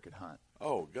outfitter could hunt.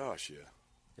 Oh, gosh, yeah.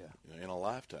 Yeah. In a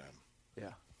lifetime.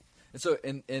 Yeah. And so,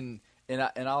 and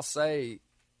I'll say,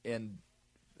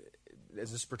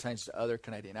 as this pertains to other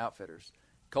Canadian outfitters,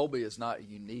 Colby is not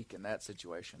unique in that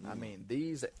situation. I mean,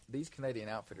 these Canadian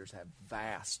outfitters have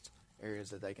vast areas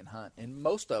that they can hunt. And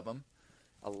most of them,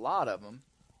 a lot of them,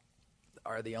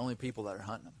 are the only people that are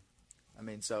hunting them. I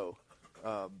mean, so,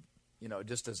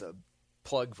 just as a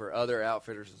plug for other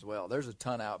outfitters as well, there's a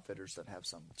ton of outfitters that have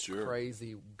some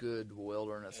crazy good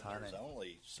wilderness and hunting. There's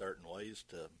only certain ways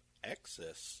to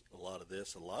access a lot of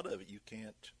this. A lot of it you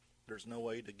can't, there's no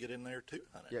way to get in there to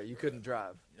hunt it. Yeah, you couldn't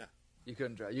drive. Yeah. You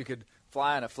couldn't drive. You could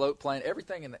fly in a float plane.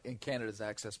 Everything in Canada is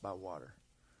accessed by water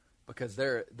because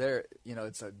they're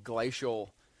it's a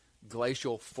glacial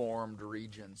glacial formed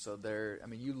region. So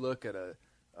you look at a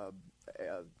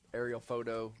aerial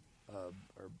photo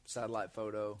or satellite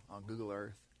photo on Google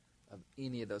Earth of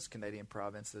any of those Canadian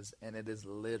provinces, and it is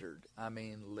littered. I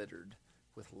mean, littered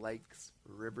with lakes,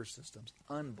 river systems.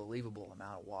 Unbelievable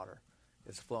amount of water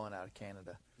is flowing out of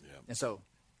Canada. Yeah. And so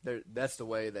that's the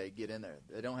way they get in there.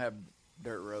 They don't have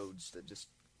dirt roads, that just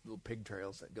little pig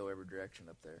trails that go every direction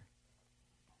up there.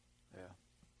 Yeah.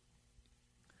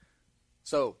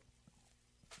 So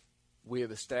we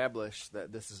have established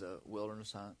that this is a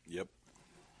wilderness hunt. Yep.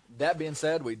 That being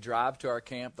said, we drive to our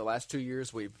camp. The last 2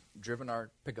 years, we've driven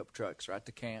our pickup trucks right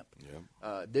to camp.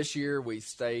 Yep. This year, we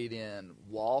stayed in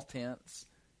wall tents.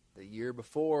 The year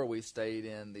before, we stayed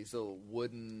in these little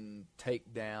wooden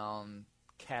takedown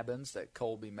cabins that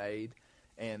Colby made.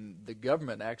 And the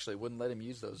government actually wouldn't let him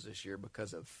use those this year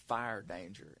because of fire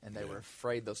danger. And they were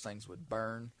afraid those things would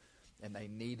burn. And he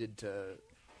needed to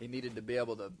be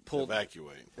able to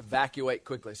evacuate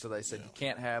quickly. So they said, you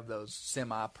can't have those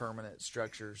semi-permanent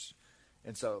structures.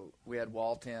 And so we had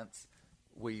wall tents.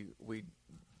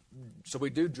 So we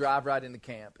do drive right into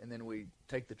camp, and then we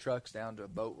take the trucks down to a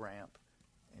boat ramp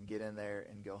and get in there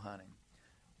and go hunting.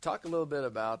 Talk a little bit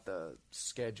about the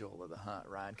schedule of the hunt,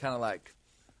 Ryan. Kind of like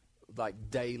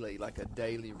daily, like a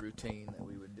daily routine that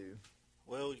we would do.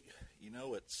 Well,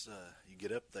 it's you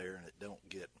get up there and it don't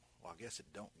get. Well, I guess it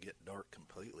don't get dark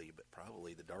completely, but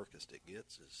probably the darkest it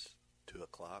gets is 2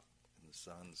 o'clock, and the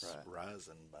sun's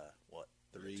rising by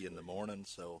 3 in the morning.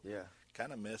 So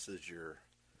kind of messes your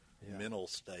mental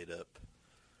state up.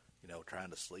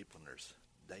 Trying to sleep when there's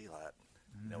daylight.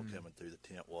 Coming through the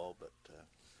tent wall, but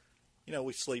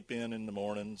we sleep in the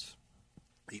mornings,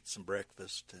 eat some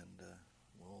breakfast, and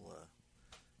we'll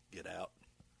get out,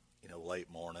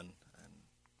 late morning and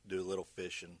do a little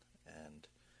fishing. And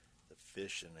the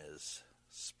fishing is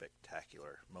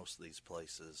spectacular. Most of these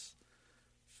places,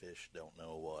 fish don't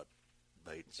know what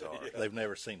baits are. They've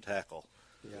never seen tackle.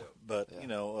 Yeah. But,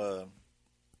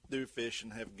 do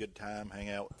fishing, have a good time, hang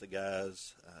out with the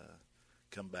guys,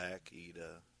 come back, eat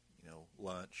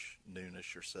lunch,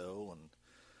 noonish or so, and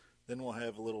then we'll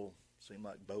have a little,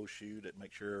 bow shoot at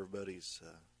make sure everybody's,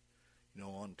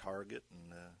 on target,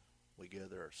 and we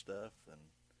gather our stuff, and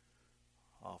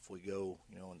off we go,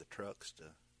 in the trucks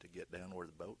to get down where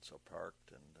the boats are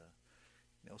parked.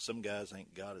 And, some guys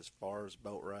ain't got as far as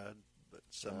boat ride, but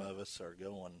some of us are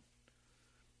going,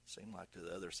 seem like to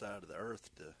the other side of the earth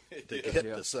to get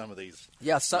to some of these.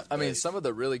 Yeah, some of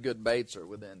the really good baits are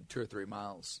within 2 or 3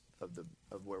 miles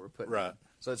of where we're putting them.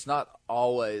 So it's not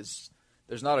always,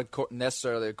 there's not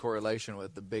necessarily a correlation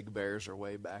with the big bears are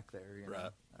way back there.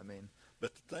 Right.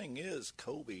 But the thing is,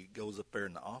 Colby goes up there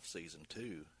in the off season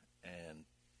too, and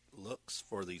looks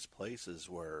for these places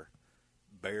where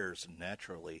bears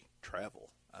naturally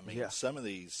travel. Some of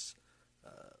these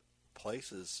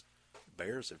places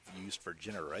bears have used for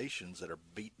generations that are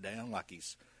beat down, like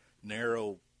these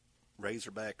narrow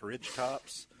razorback ridge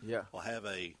tops. Will have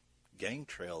a game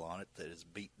trail on it that is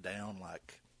beat down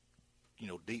like,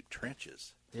 deep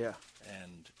trenches.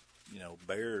 And,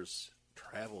 bears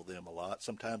travel them a lot.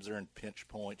 Sometimes they're in pinch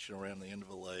points, around the end of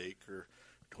a lake or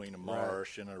between a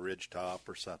marsh and a ridge top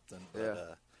or something.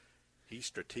 But he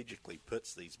strategically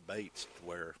puts these baits to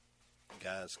where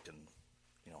guys can,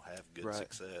 have good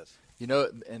success.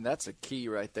 And that's a key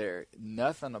right there.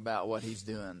 Nothing about what he's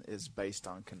doing is based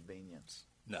on convenience.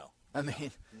 No. No.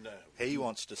 He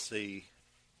wants to see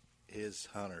his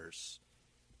hunters,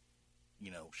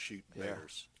 shoot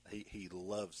bears. He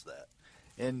loves that.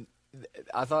 And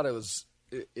I thought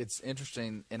it's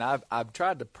interesting, and I've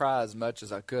tried to pry as much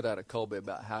as I could out of Colby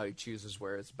about how he chooses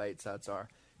where his bait sites are.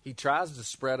 He tries to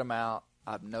spread them out,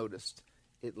 I've noticed,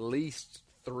 at least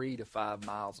 3 to 5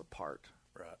 miles apart.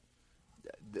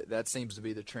 Right. That seems to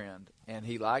be the trend. And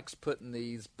he likes putting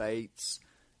these baits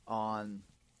in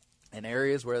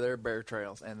areas where there are bear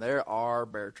trails, and there are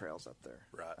bear trails up there.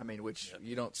 Right. Which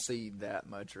you don't see that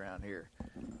much around here.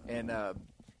 And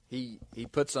he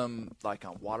puts them like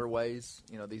on waterways.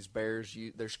 These bears,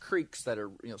 there's creeks that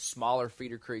are, smaller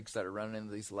feeder creeks that are running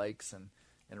into these lakes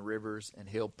and rivers, and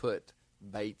he'll put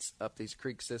baits up these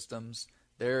creek systems.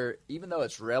 Even though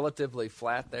it's relatively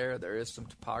flat there is some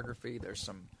topography. There's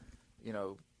some,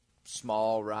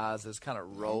 small rises, kind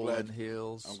of rolling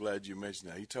hills. I'm glad you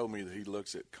mentioned that. He told me that he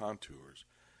looks at contours,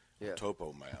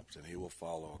 topo maps, and he will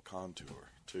follow a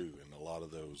contour too. And a lot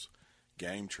of those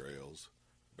game trails,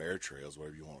 bear trails,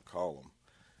 whatever you want to call them,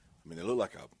 they look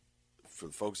like for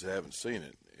the folks that haven't seen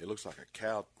it, it looks like a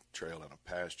cow trail in a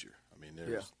pasture.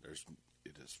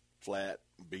 It is flat,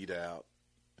 beat out,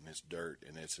 and it's dirt,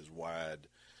 and it's as wide,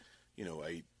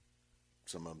 8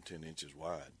 some of them 10 inches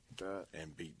wide, Right.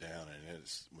 and beat down. And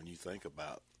it's when you think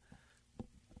about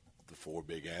the 4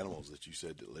 big animals that you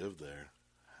said that live there,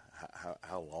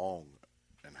 how long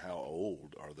and how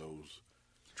old are those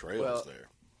trails Well, there?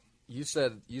 You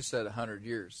said 100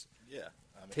 years, Yeah.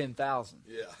 10,000.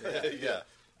 Yeah, yeah.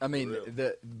 I mean,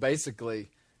 real. basically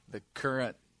the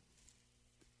current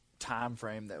time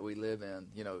frame that we live in,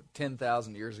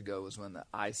 10,000 years ago was when the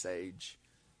Ice Age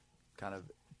kind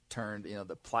of turned,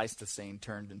 the Pleistocene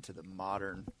turned into the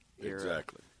modern era.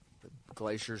 Exactly. The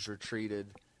glaciers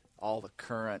retreated. All the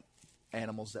current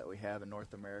animals that we have in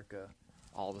North America,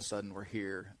 all of a sudden were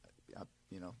here.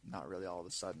 Not really all of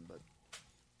a sudden, but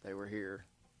they were here.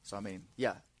 So, I mean,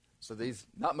 yeah. So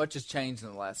not much has changed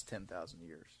in the last 10,000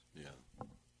 years. Yeah,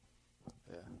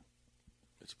 Yeah.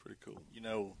 it's pretty cool.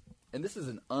 And this is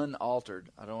an unaltered,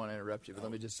 I don't want to interrupt you, but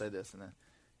let me just say this.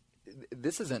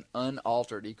 This is an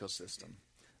unaltered ecosystem.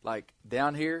 Like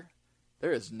down here,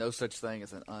 there is no such thing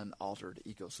as an unaltered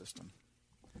ecosystem.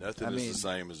 Nothing is the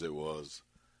same as it was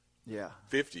Yeah.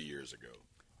 50 years ago.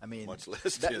 I mean, much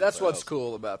less that's what's 10,000.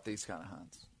 cool about these kind of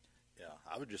hunts. Yeah,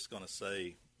 I was just going to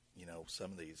say,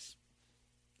 some of these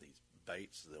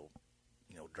baits, they'll,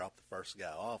 drop the first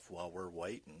guy off while we're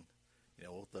waiting.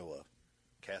 We'll throw a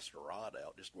cast a rod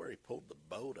out just where he pulled the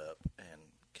boat up and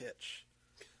catch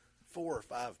 4 or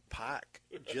 5 pike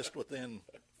just within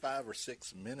 5 or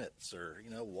 6 minutes, or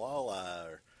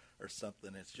walleye or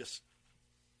something. It's just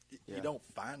Yeah. you don't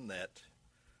find that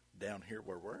down here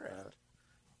where we're at. Right.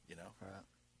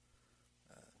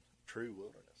 Right. True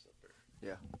wilderness up there.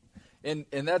 Yeah.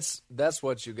 And that's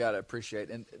what you got to appreciate.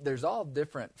 And there's all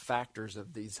different factors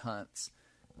of these hunts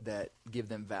that give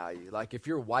them value. Like if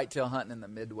you're whitetail hunting in the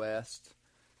Midwest,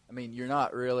 I mean, you're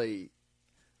not really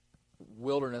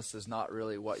wilderness is not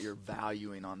really what you're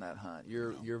valuing on that hunt.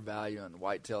 You're valuing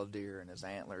whitetail deer and his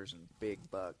antlers and big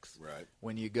bucks. Right.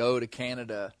 When you go to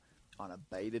Canada on a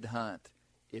baited hunt,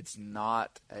 it's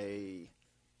not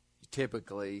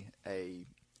typically a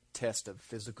test of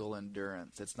physical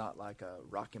endurance. It's not like a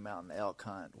Rocky Mountain elk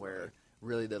hunt where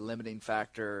really the limiting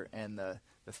factor and the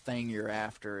thing you're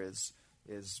after is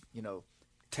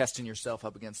testing yourself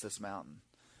up against this mountain.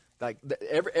 Like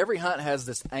every hunt has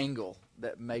this angle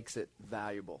that makes it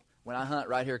valuable. When I hunt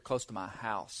right here close to my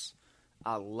house,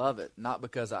 I love it, not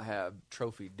because I have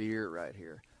trophy deer right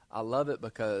here. I love it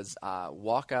because I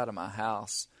walk out of my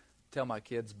house, tell my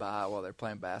kids bye while they're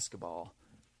playing basketball,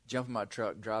 jump in my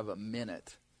truck, drive a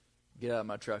minute, get out of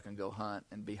my truck and go hunt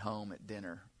and be home at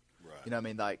dinner. Right. You know what I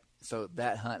mean? Like, so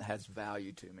that hunt has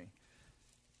value to me.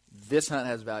 This hunt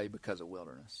has value because of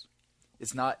wilderness.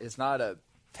 It's not a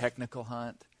technical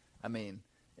hunt. I mean,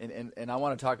 and I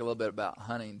want to talk a little bit about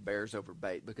hunting bears over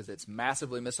bait because it's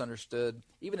massively misunderstood,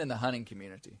 even in the hunting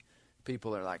community.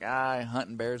 People are like,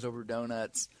 hunting bears over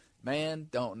donuts. Man,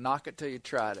 don't knock it till you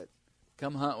tried it.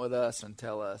 Come hunt with us and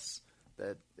tell us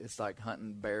that it's like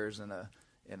hunting bears in a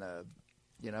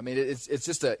I mean,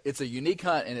 it's a unique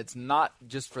hunt, and it's not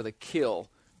just for the kill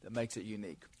that makes it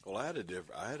unique. Well, I had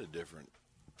a different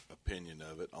opinion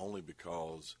of it only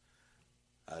because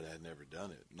I had never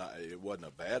done it. It wasn't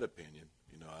a bad opinion.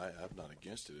 I'm not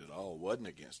against it at all. Wasn't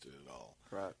against it at all.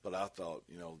 Right. But I thought,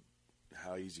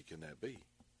 how easy can that be?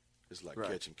 It's like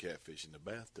catching catfish in the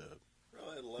bathtub.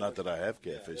 Well, Not that I have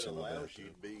catfish it in the allows bathtub. you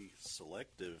to be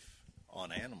selective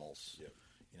on animals. Yep.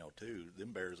 Too.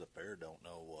 Them bears up there don't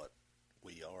know what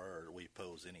we are or we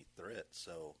pose any threat.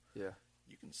 So Yeah.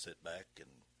 you can sit back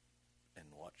and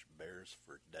watch bears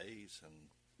for days and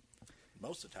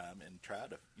most of the time and try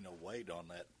to wait on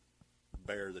that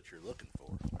bear that you're looking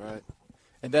for. Right.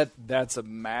 And that's a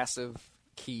massive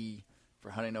key for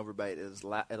hunting over bait. It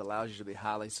allows you to be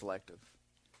highly selective.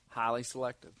 Highly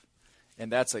selective.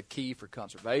 And that's a key for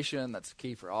conservation. That's a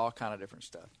key for all kind of different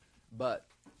stuff. But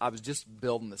I was just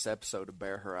building this episode of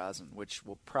Bear Horizon, which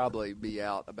will probably be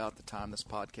out about the time this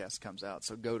podcast comes out.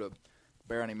 So go to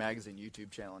Bear Hunting Magazine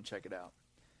YouTube channel and check it out.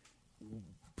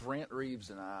 Brent Reeves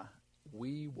and I,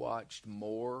 we watched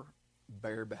more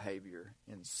bear behavior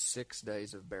in 6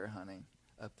 days of bear hunting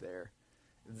up there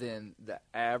than the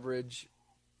average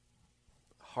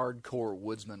hardcore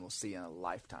woodsman will see in a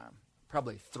lifetime.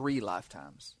 Probably 3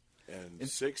 lifetimes. And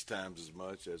 6 times as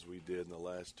much as we did in the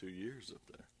last 2 years up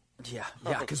there. Yeah,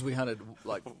 because we hunted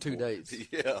like 2 days.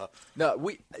 Yeah. No,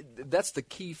 that's the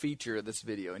key feature of this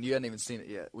video, and you hadn't even seen it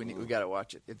yet. We got to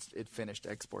watch it. It finished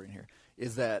exporting here.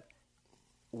 Is that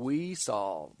we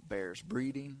saw bears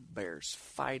breeding, bears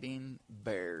fighting,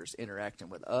 bears interacting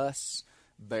with us,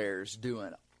 bears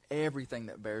doing everything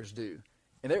that bears do.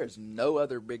 And there is no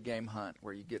other big game hunt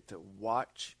where you get to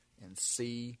watch and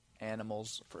see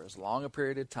animals for as long a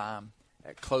period of time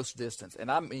at close distance.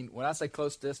 And I mean, when I say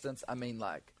close distance, I mean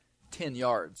like 10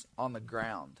 yards on the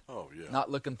ground. Oh, yeah. Not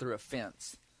looking through a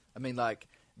fence. I mean, like,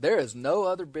 there is no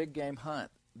other big game hunt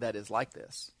that is like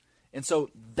this. And so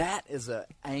that is an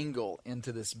angle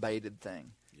into this baited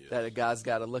thing that a guy's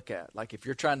got to look at. Like, if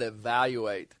you're trying to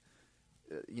evaluate,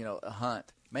 a hunt,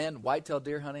 man, whitetail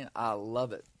deer hunting, I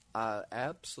love it. I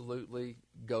absolutely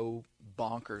go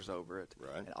bonkers over it.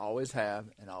 Right. And always have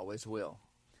and always will.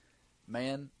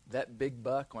 Man, that big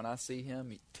buck, when I see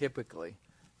him, typically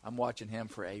I'm watching him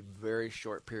for a very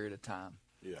short period of time.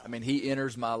 Yeah. I mean, he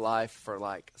enters my life for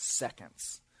like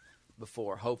seconds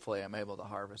before hopefully I'm able to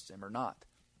harvest him or not.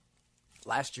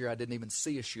 Last year I didn't even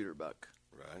see a shooter buck.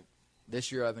 Right.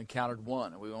 This year I've encountered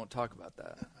one, and we won't talk about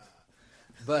that.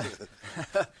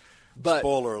 But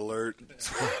Spoiler alert.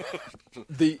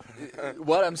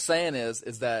 What I'm saying is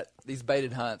that these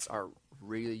baited hunts are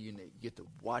really unique. You get to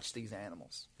watch these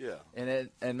animals. Yeah.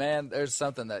 And man, there's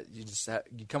something that you just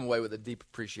you come away with a deep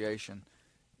appreciation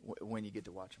when you get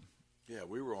to watch them. Yeah,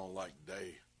 we were on like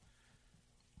day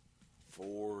 4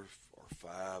 or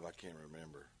 5, I can't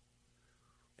remember.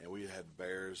 And we had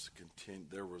bears continue.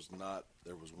 There was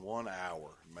 1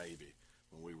 hour maybe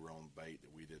when we were on bait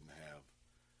that we didn't have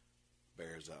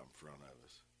bears out in front of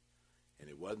us. And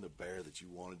it wasn't the bear that you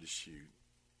wanted to shoot.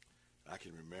 I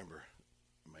can remember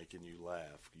making you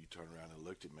laugh. You turned around and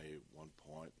looked at me at one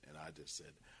point, and I just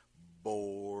said,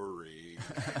 boring.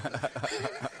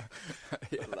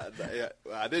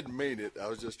 I didn't mean it. I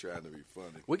was just trying to be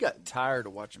funny. We got tired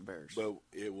of watching bears. But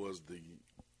it was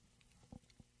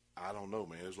I don't know,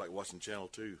 man. It was like watching Channel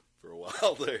 2 for a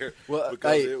while there. Well,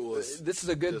 because it was this is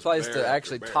a good just place bear to after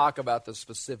actually bear. talk about the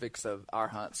specifics of our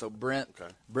hunt. So Brent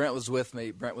was with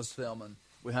me. Brent was filming.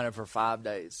 We hunted for 5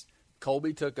 days.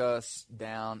 Colby took us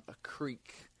down a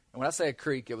creek. And when I say a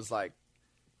creek, it was like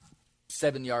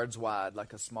 7 yards wide,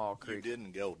 like a small creek. You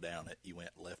didn't go down it. You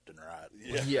went left and right.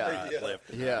 Yeah. Right, left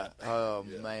and Yeah. right. Oh,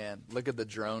 man. Look at the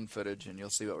drone footage, and you'll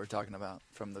see what we're talking about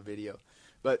from the video.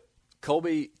 But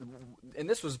Colby, and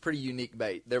this was a pretty unique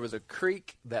bait. There was a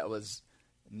creek that was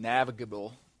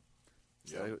navigable.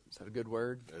 Is that a good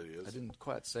word? It is. I didn't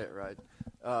quite say it right.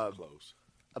 Close.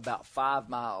 About 5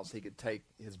 miles, he could take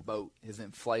his boat, his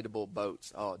inflatable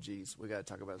boats. Oh, geez. We got to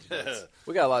talk about his boats.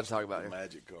 We got a lot to talk about here.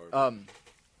 Magic card.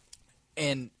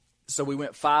 And so we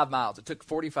went 5 miles. It took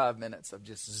 45 minutes of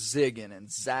just zigging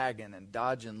and zagging and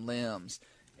dodging limbs.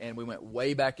 And we went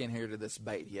way back in here to this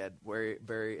bait. He had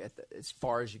as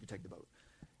far as you could take the boat.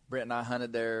 Brent and I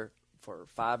hunted there for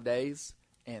 5 days.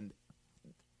 And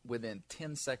within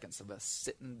 10 seconds of us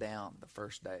sitting down the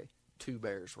first day, 2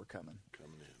 bears were coming in.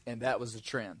 And that was the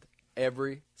trend.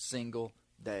 Every single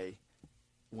day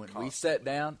when we sat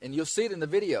down, and you'll see it in the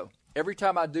video. Every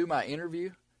time I do my interview,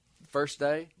 first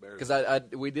day, because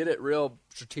we did it real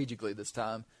strategically this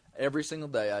time. Every single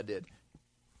day I did.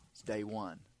 It's day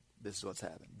 1. This is what's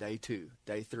happening. Day 2,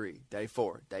 day 3, day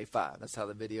 4, day 5. That's how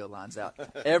the video lines out.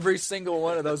 Every single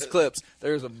one of those clips,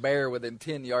 there's a bear within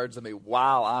 10 yards of me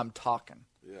while I'm talking.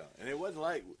 Yeah, and it wasn't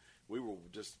like we were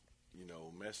just,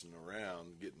 messing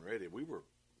around, getting ready. We were.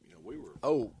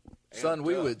 Oh, son,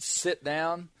 we up. would sit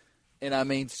down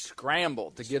and, scramble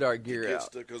to get our gear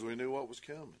out. Because we knew what was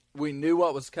coming. We knew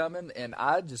what was coming, and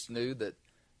I just knew that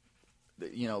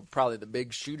probably the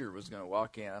big shooter was going to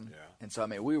walk in. Yeah. And so,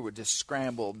 we would just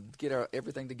scramble, get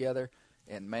everything together,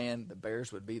 and, man, the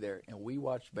bears would be there. And we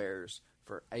watched bears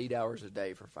for 8 hours a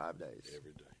day for 5 days.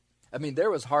 Every day. There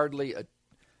was hardly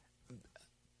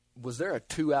was there a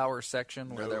 2-hour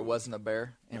section where there wasn't a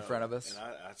bear in front of us? And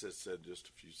I just said just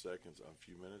a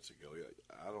few minutes ago,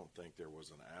 I don't think there was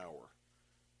an hour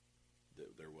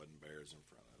that there wasn't bears in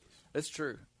front of us. It's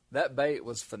true. That bait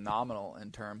was phenomenal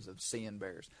in terms of seeing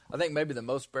bears. I think maybe the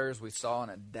most bears we saw in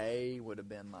a day would have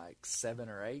been like 7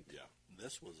 or 8. Yeah,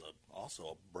 this was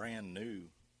also a brand new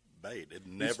bait. It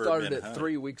We never started been it hunted.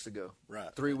 3 weeks ago.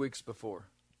 Right. 3 weeks before.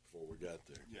 Before we got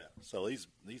there. Yeah. So these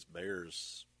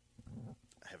bears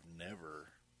have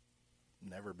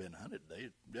never been hunted. They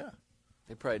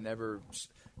probably never.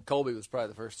 Colby was probably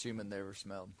the first human they ever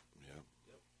smelled.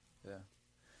 Yeah.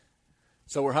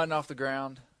 So we're hunting off the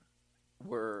ground.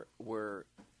 We're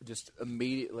just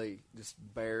immediately just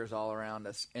bears all around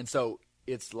us, and so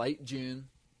it's late June.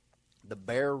 The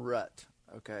bear rut.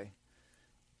 Okay.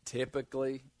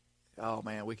 Typically, oh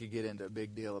man, we could get into a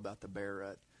big deal about the bear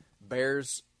rut.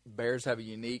 Bears have a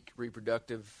unique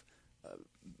reproductive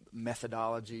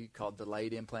methodology called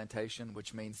delayed implantation,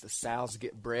 which means the sows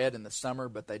get bred in the summer,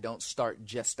 but they don't start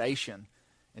gestation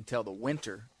until the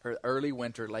winter, or early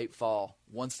winter, late fall,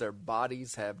 once their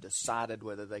bodies have decided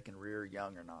whether they can rear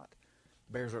young or not.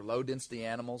 Bears are low-density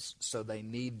animals, so they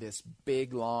need this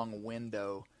big, long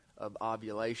window of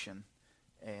ovulation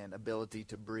and ability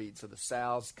to breed. So the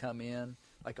sows come in.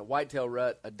 Like a whitetail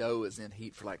rut, a doe is in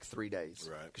heat for like 3 days.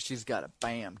 Right. Because she's got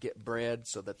to, get bred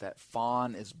so that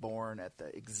fawn is born at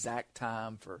the exact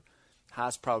time for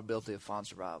highest probability of fawn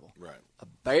survival. Right. A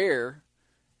bear,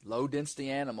 low-density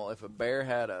animal, if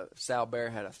a sow bear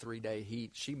had a 3-day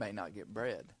heat, she may not get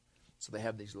bred. So they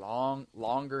have these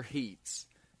longer heats,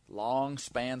 long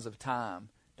spans of time.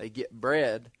 They get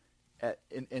bred,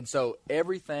 and so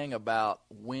everything about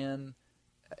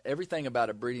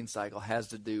a breeding cycle has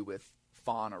to do with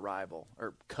fawn arrival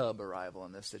or cub arrival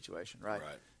in this situation, right?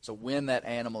 Right. So when that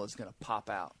animal is going to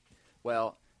pop out.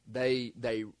 Well,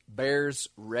 bears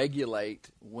regulate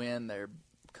when their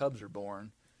cubs are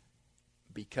born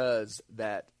because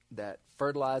that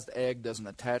fertilized egg doesn't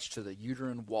attach to the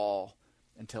uterine wall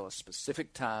until a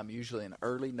specific time, usually in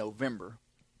early November,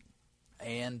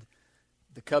 and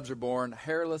the cubs are born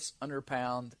hairless, under a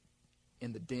pound,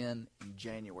 in the den in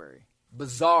January.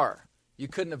 Bizarre. You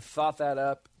couldn't have thought that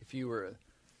up if you were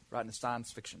writing a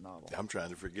science fiction novel. I'm trying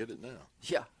to forget it now.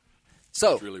 Yeah.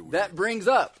 So really weird. that brings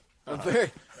up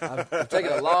I've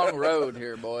taken a long road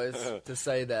here, boys, to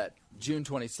say that June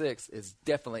 26th is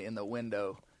definitely in the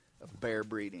window of bear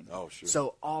breeding. Oh, sure.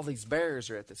 So all these bears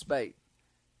are at this bait.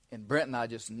 And Brent and I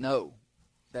just know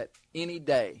that any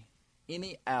day,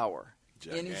 any hour,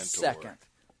 any Gigantor. second,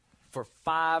 for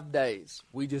 5 days,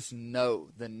 we just know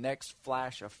the next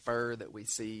flash of fur that we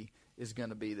see is going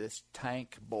to be this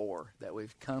tank boar that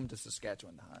we've come to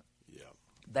Saskatchewan to hunt.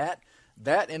 Yeah.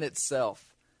 That in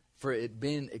itself, for it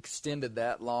being extended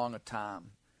that long a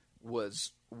time,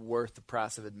 was worth the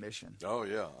price of admission. Oh,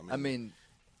 yeah. I mean,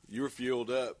 you were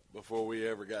fueled up before we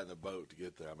ever got in a boat to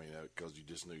get there. I mean, because you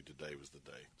just knew today was the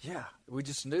day. yeah, we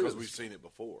just knew. Because we've seen it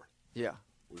before. Yeah.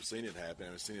 We've seen it happen,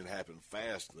 and we've seen it happen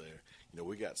fast there. You know,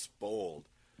 we got spoiled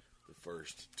the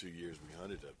first 2 years we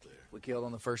hunted up there. We killed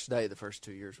on the first day, the first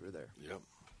 2 years we were there. Yep.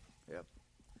 Yep.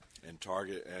 And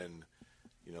target, and,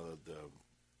 you know,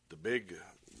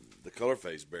 the color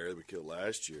face bear that we killed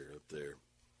last year up there.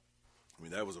 I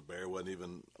mean, that was a bear wasn't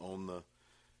even on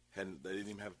they didn't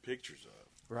even have pictures of.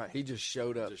 Right. He just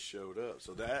showed up. Just showed up.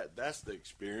 So that's the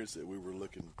experience that we were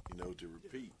looking, to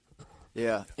repeat.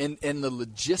 Yeah. And the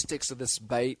logistics of this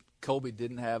bait, Colby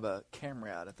didn't have a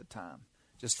camera out at the time.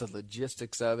 Just the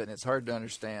logistics of it, and it's hard to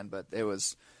understand, but it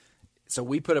was. So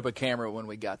we put up a camera when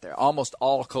we got there. Almost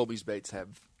all Colby's baits have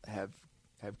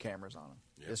cameras on them.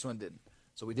 Yep. This one didn't.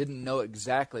 So we didn't know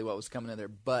exactly what was coming in there,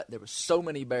 but there was so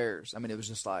many bears. I mean, it was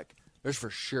just like, there's for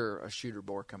sure a shooter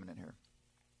boar coming in here.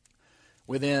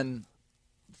 Within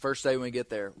the first day when we get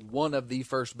there, one of the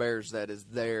first bears that is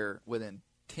there within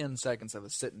 10 seconds of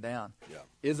us sitting down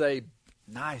is a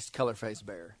nice color-faced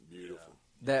bear. Beautiful.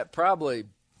 That probably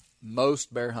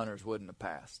most bear hunters wouldn't have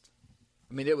passed.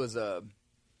 I mean, it was I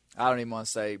don't even want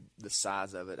to say the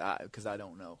size of it because I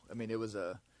don't know. I mean, it was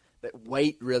that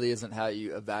weight really isn't how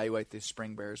you evaluate these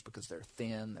spring bears because they're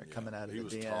thin. They're coming out of the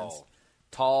dens.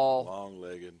 Tall.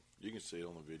 Long-legged. You can see it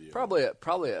on the video. Probably a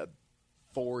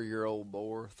 4-year-old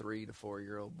boar, 3 to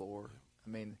 4-year-old boar. I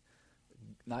mean,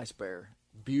 nice bear.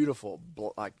 Beautiful,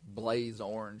 like blaze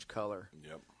orange color.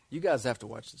 Yep. You guys have to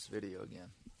watch this video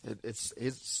again.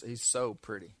 He's so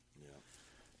pretty. Yeah.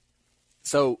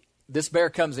 So this bear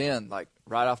comes in like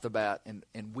right off the bat, and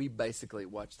we basically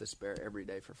watch this bear every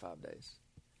day for 5 days.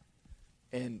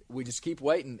 And we just keep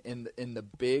waiting, and the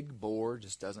big boar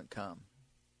just doesn't come.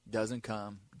 Doesn't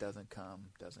come.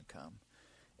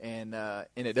 And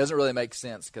it doesn't really make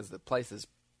sense because the place is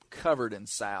covered in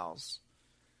sows.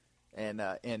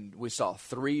 And we saw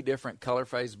 3 different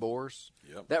color-phased boars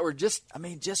that were just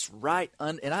right.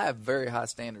 And I have very high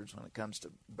standards when it comes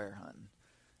to bear hunting.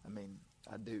 I mean,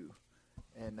 I do.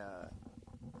 And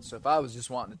so if I was just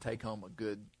wanting to take home a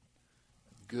good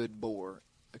boar,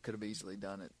 I could have easily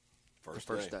done it the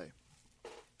first day.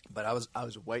 But I was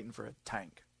waiting for a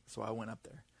tank, so I went up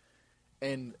there,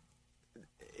 and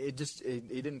it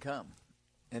didn't come.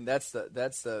 And that's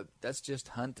just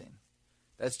hunting.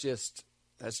 That's just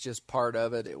part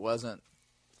of it. It wasn't.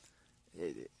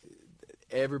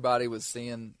 Everybody was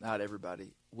seeing. Not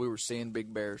everybody. We were seeing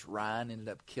big bears. Ryan ended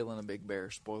up killing a big bear.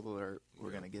 Spoiler alert.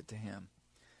 We're going to get to him.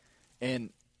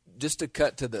 And just to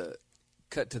cut to the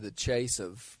chase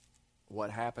of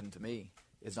what happened to me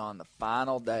is on the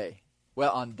final day.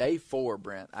 Well, on day 4,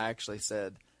 Brent, I actually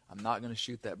said, I'm not going to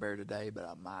shoot that bear today, but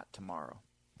I might tomorrow.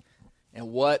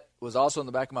 And what was also in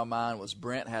the back of my mind was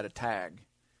Brent had a tag.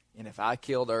 And if I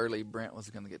killed early, Brent was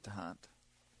going to get to hunt.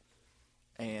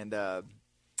 And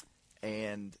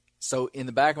so in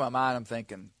the back of my mind, I'm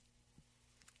thinking,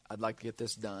 I'd like to get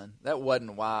this done. That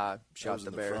wasn't why I That shot was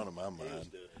the in bear. the front of my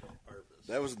mind.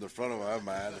 That was in the front of my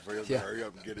mind. If we had to hurry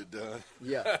up and get it done.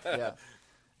 Yeah, yeah.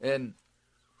 And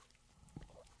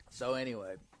so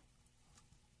anyway,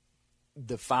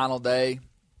 the final day,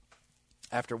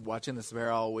 after watching this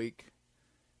bear all week,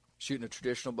 shooting a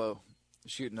traditional bow,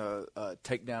 shooting a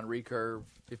takedown recurve,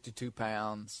 52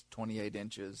 pounds, 28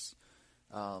 inches.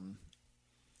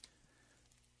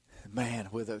 Man,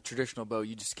 with a traditional bow,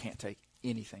 you just can't take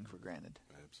anything for granted.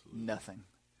 Absolutely. Nothing.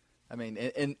 I mean,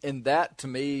 and that to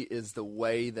me is the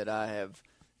way that I have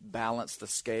balanced the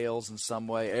scales in some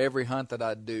way. Every hunt that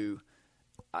I do,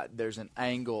 there's an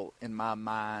angle in my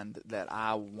mind that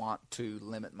I want to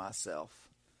limit myself.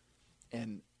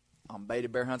 And on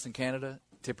baited bear hunts in Canada,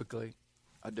 typically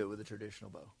I do it with a traditional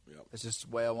bow. Yep. It's just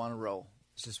the way I want to roll.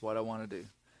 It's just what I want to do.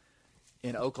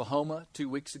 In Oklahoma 2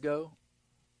 weeks ago,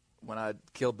 when I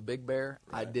killed the big bear,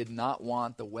 I did not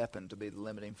want the weapon to be the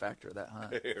limiting factor of that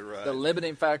hunt. Right. The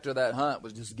limiting factor of that hunt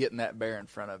was just getting that bear in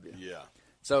front of you. Yeah.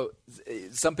 So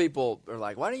some people are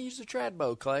like, why don't you use a trad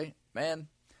bow, Clay? Man,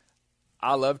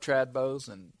 I love trad bows,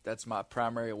 and that's my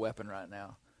primary weapon right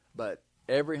now. But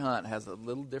every hunt has a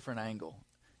little different angle.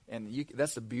 And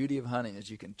that's the beauty of hunting,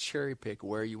 is you can cherry pick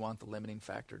where you want the limiting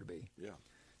factor to be. Yeah.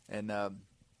 And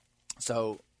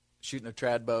so shooting a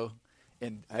trad bow,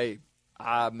 and, hey,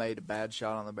 I made a bad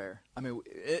shot on the bear. I mean,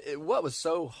 what was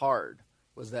so hard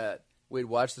was that we'd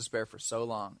watched this bear for so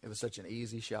long. It was such an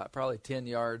easy shot, probably 10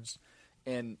 yards.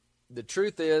 And the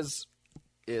truth is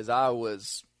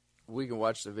we can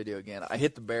watch the video again. I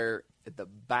hit the bear at the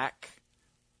back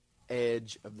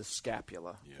edge of the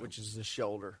scapula, which is the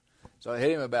shoulder. So I hit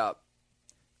him about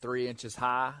 3 inches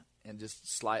high and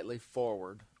just slightly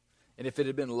forward. And if it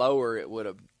had been lower, it would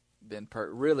have been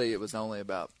really, it was only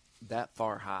about that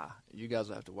far high. You guys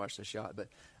will have to watch the shot. But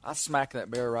I smacked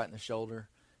that bear right in the shoulder,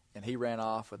 and he ran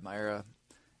off with my arrow.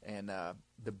 And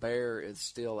the bear is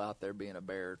still out there being a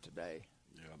bear today.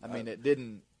 Yeah. I mean, it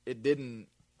didn't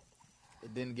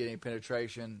get any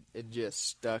penetration. It just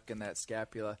stuck in that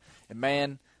scapula. And,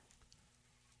 man,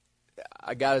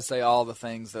 I got to say all the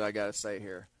things that I got to say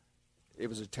here. It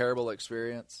was a terrible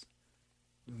experience.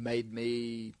 It made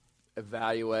me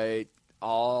evaluate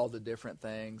all the different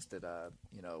things that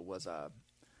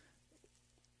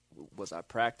was I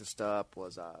practiced up?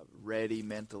 Was I ready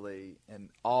mentally? And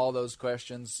all those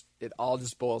questions, it all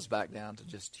just boils back down to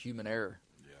just human error.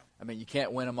 Yeah. I mean, you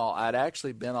can't win them all. I'd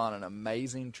actually been on an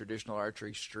amazing traditional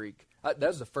archery streak. That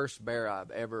was the first bear I've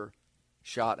ever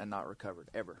shot and not recovered,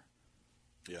 ever.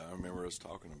 Yeah, I remember us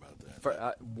talking about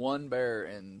that. One bear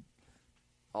in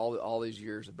all these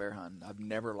years of bear hunting. I've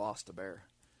never lost a bear.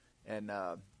 And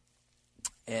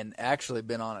actually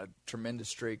been on a tremendous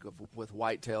streak with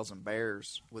whitetails and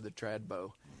bears with a trad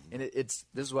bow. And this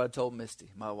is what I told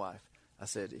Misty, my wife. I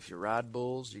said, if you ride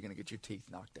bulls, you're going to get your teeth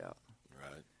knocked out.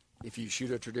 Right. If you shoot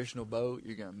a traditional bow,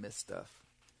 you're going to miss stuff.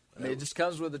 I mean, it just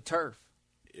comes with the turf.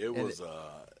 It was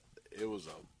a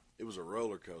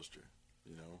roller coaster,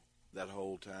 you know. That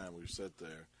whole time we sat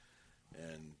there,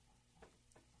 and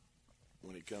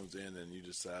when it comes in, and you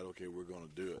decide, okay, we're going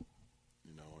to do it,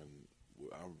 you know, and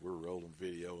we're rolling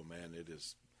video, and man, it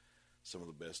is some of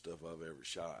the best stuff I've ever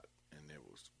shot. And it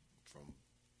was from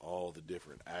all the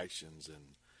different actions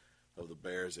and of the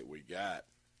bears that we got,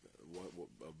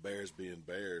 bears being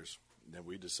bears. And then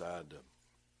we decided to,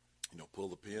 you know, pull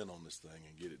the pin on this thing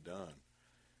and get it done.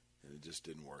 And it just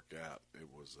didn't work out. It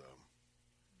was,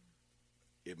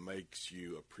 it makes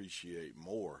you appreciate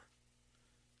more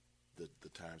the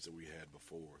times that we had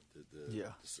before,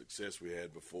 the success we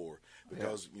had before,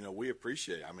 because you know, we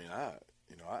appreciate. I mean, I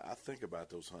think about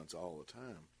those hunts all the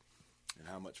time, and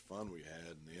how much fun we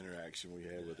had, and the interaction we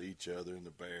had with each other and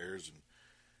the bears,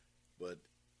 but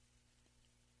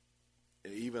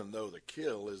even though the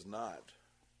kill is not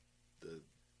the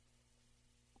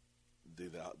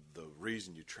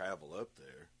reason you travel up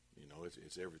there, you know,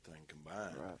 it's everything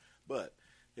combined. Right. But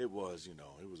it was, you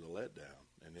know, it was a letdown,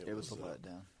 and it was a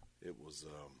letdown. It was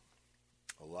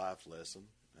a life lesson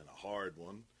and a hard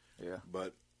one. Yeah.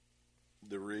 But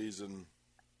the reason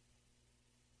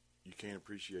you can't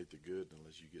appreciate the good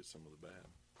unless you get some of the bad.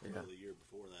 Yeah. Well, the year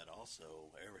before that also,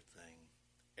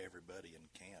 everybody in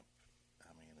camp,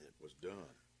 I mean, it was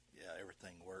done. Yeah,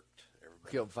 everything worked.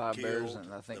 Everybody killed 5 bears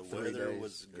in, I think, 3 days. The weather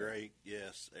was great,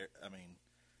 yes. I mean,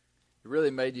 it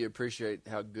really made you appreciate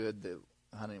how good the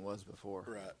hunting was before.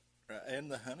 Right.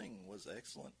 And the hunting was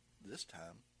excellent this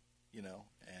time, you know,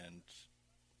 and,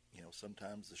 you know,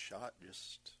 sometimes the shot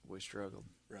just... We struggled.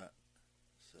 Right.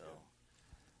 So...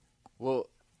 Well,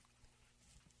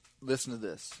 listen to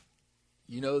this.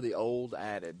 You know the old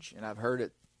adage, and I've heard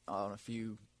it on a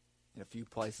few in a few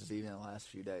places even in the last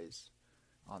few days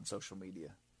on social media.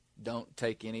 Don't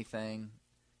take anything.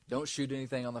 Don't shoot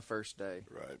anything on the first day.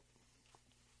 Right.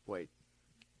 Wait.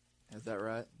 Is that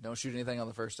right? Don't shoot anything on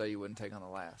the first day you wouldn't take on the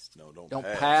last. No, don't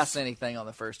pass anything on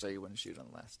the first day you wouldn't shoot on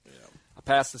the last. Yeah. I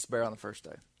passed this bear on the first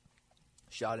day.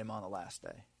 Shot him on the last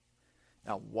day.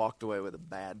 And I walked away with a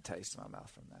bad taste in my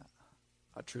mouth from that.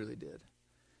 I truly did.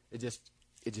 It just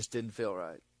didn't feel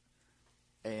right.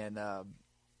 And I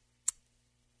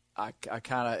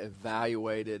kind of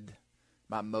evaluated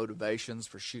my motivations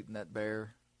for shooting that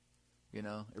bear. You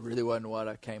know, it really wasn't what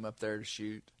I came up there to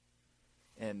shoot.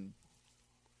 And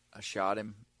I shot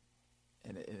him,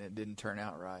 and it didn't turn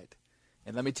out right.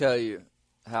 And let me tell you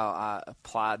how I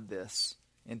applied this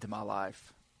into my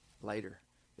life later.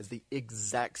 Is the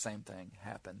exact same thing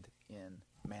happened in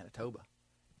Manitoba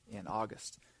in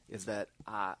August. Is that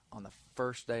on the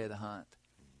first day of the hunt,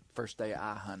 first day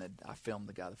I hunted, I filmed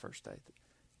the guy the first day.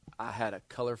 I had a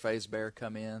color-phased bear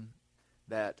come in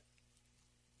that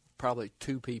probably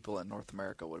 2 people in North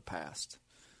America would have passed.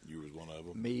 You was one of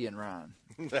them. Me and Ryan.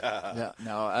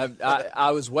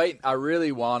 I was waiting. I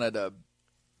really wanted a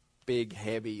big,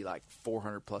 heavy, like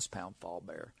 400-plus pound fall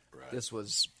bear. Right.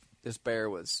 This bear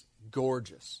was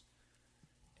gorgeous,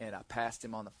 and I passed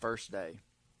him on the first day.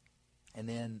 And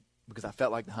then because I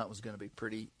felt like the hunt was going to be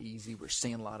pretty easy, we're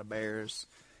seeing a lot of bears.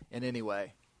 And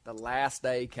anyway, the last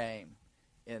day came,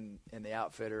 and the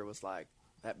outfitter was like,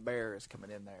 "That bear is coming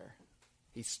in there.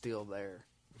 He's still there.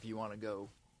 If you want to go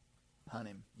hunt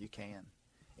him, you can."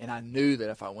 And I knew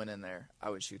that if I went in there, I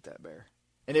would shoot that bear.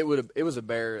 And it was a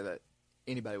bear that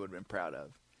anybody would have been proud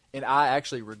of. And I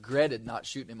actually regretted not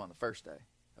shooting him on the first day.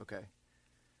 Okay.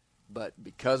 But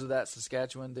because of that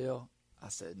Saskatchewan deal, I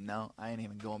said, no, I ain't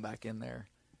even going back in there.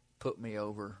 Put me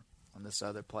over on this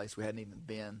other place we hadn't even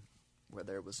been, where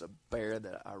there was a bear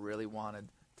that I really wanted,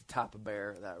 the type of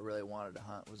bear that I really wanted to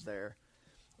hunt was there.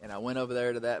 And I went over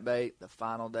there to that bait the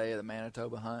final day of the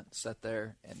Manitoba hunt, sat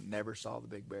there and never saw the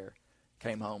big bear.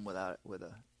 Came home with a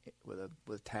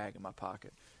tag in my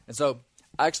pocket. And so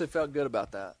I actually felt good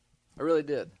about that. I really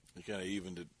did. You kind of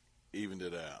evened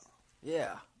it out.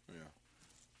 Yeah. Yeah.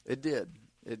 It did.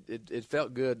 It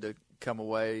felt good to come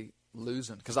away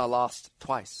losing because I lost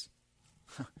twice.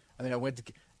 I mean, I went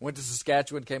to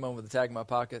Saskatchewan, came home with a tag in my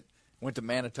pocket. Went to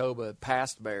Manitoba,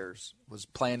 passed bears, was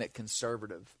playing it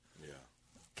conservative. Yeah.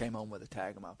 Came home with a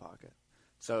tag in my pocket.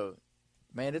 So,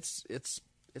 man, it's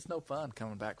no fun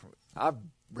coming back from. I've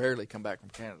rarely come back from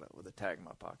Canada with a tag in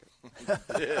my pocket.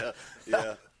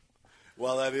 Yeah.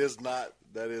 Well, that is not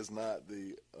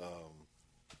the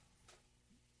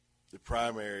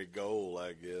primary goal,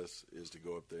 I guess, is to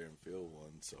go up there and fill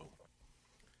one. So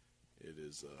it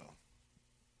is a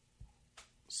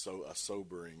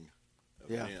sobering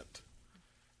event.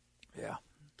 Yeah.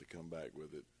 To come back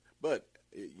with it, but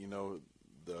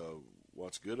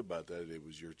what's good about that, it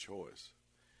was your choice.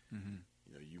 Mm-hmm.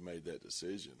 You made that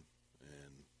decision,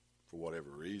 and for whatever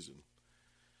reason,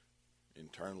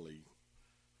 internally,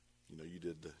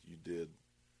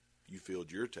 you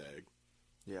filled your tag.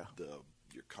 Yeah.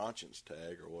 Your conscience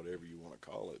tag, or whatever you want to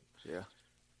call it. Yeah.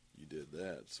 You did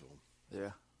that, so.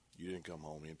 Yeah. You didn't come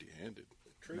home empty-handed.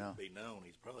 Truth be known,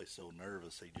 he's probably so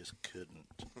nervous he just couldn't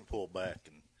pull back.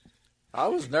 And I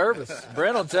was nervous.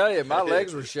 Brent will tell you, my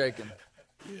legs were shaking.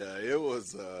 Yeah, it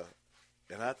was,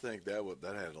 and I think that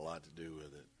had a lot to do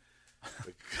with it.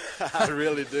 I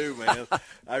really do, man.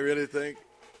 I really think,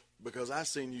 because I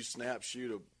seen you snap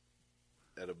shoot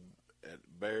at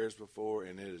bears before,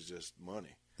 and it is just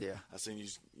money. Yeah. I seen you,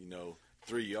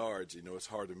 3 yards. It's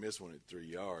hard to miss one at 3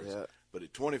 yards. Yeah. But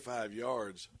at 25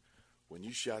 yards, when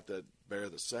you shot that bear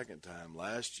the second time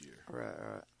last year,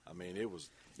 right. I mean, it was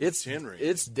it's 10 ring.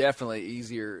 It's definitely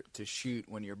easier to shoot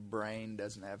when your brain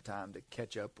doesn't have time to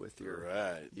catch up with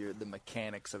the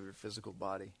mechanics of your physical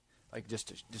body. Like just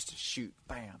to shoot,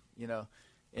 bam,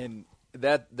 and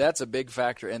that's a big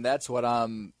factor, and that's what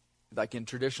I'm like in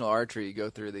traditional archery. You go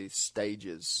through these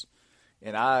stages,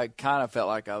 and I kind of felt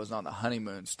like I was on the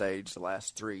honeymoon stage the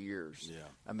last 3 years. Yeah,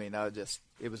 I mean,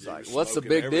 it was like, what's the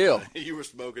big deal? You were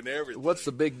smoking everything. What's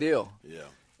the big deal? Yeah,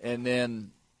 and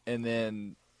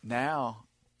then now,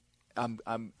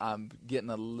 I'm getting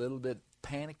a little bit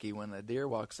panicky when a deer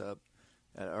walks up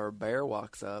or a bear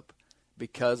walks up.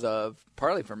 Because of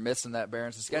partly from missing that bear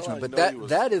in Saskatchewan, but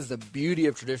that is the beauty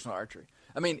of traditional archery.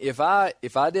 I mean, if I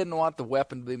didn't want the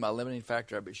weapon to be my limiting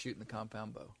factor, I'd be shooting the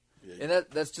compound bow, and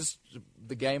that's just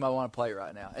the game I want to play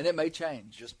right now. And it may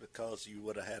change. Just because you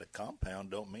would have had a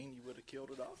compound, don't mean you would have killed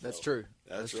it off. That's true.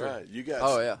 That's true. right. You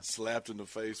got slapped in the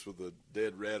face with a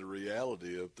dead rat of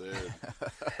reality up there.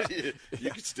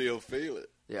 You can still feel it.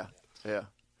 Yeah.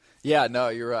 Yeah, no,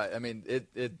 you're right. I mean,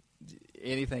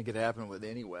 anything could happen with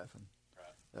any weapon.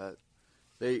 Right.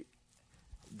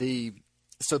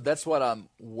 So that's what I'm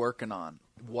working on.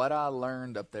 What I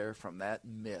learned up there from that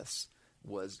miss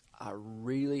was I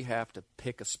really have to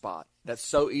pick a spot. That's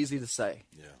so easy to say.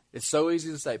 Yeah. It's so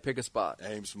easy to say, pick a spot.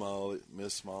 Aim small,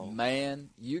 miss small. Man,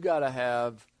 you got to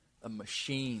have a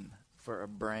machine for a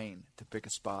brain to pick a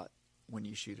spot when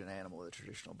you shoot an animal with a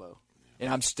traditional bow. Yeah.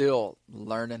 And I'm still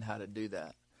learning how to do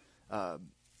that. I'm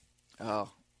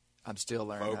still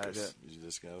learning how to do it. You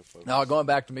just got to focus. Now, going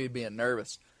back to me being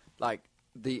nervous, like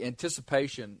the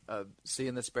anticipation of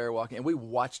seeing this bear walking, and we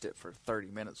watched it for 30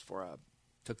 minutes before I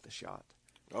took the shot.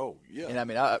 Oh, yeah. And I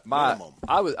mean, I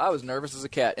was nervous as a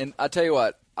cat. And I tell you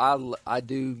what, I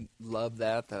do love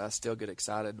that I still get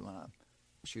excited when I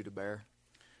shoot a bear.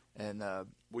 And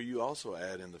well, you also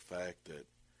add in the fact that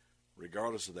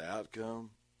regardless of the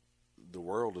outcome, the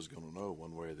world is going to know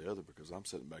one way or the other because I'm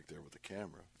sitting back there with the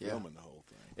camera filming the whole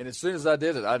thing. And as soon as I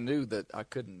did it, I knew that I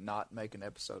could not make an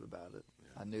episode about it.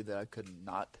 Yeah. I knew that I could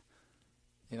not,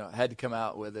 I had to come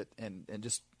out with it and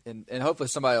hopefully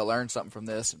somebody will learn something from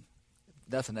this. And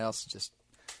nothing else, just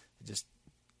it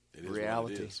is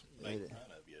reality. What it is. Make fun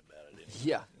of you about it.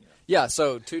 Yeah. Yeah,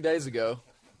 so 2 days ago.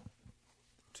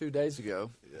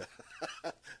 Yeah.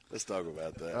 Let's talk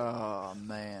about that. Oh,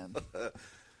 man.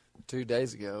 2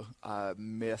 days ago, I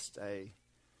missed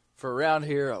for around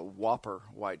here, a whopper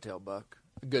whitetail buck.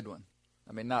 A good one.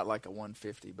 I mean, not like a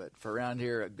 150, but for around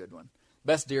here, a good one.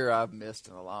 Best deer I've missed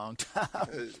in a long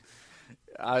time.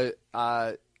 I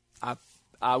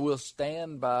will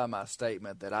stand by my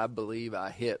statement that I believe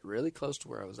I hit really close to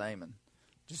where I was aiming.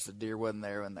 Just the deer wasn't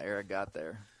there when the arrow got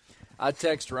there. I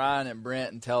text Ryan and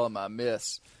Brent and tell them I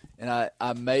miss. And I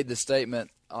made the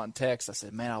statement on text. I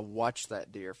said, man, I watched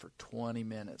that deer for 20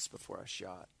 minutes before I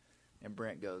shot. And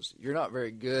Brent goes, you're not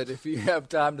very good if you have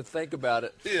time to think about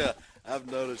it. Yeah,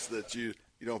 I've noticed that you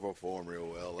don't perform real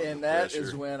well under And that pressure.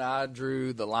 is when I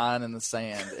drew the line in the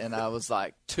sand. And I was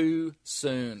like, too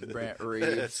soon, Brent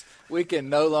Reeves. We can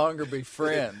no longer be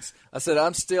friends. I said,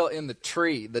 I'm still in the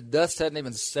tree. The dust hadn't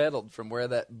even settled from where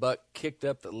that buck kicked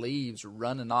up the leaves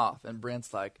running off. And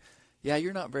Brent's like, yeah,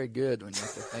 you're not very good when you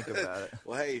have to think about it.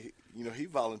 Well, hey, he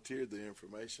volunteered the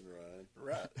information, Ryan.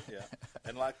 Right, yeah.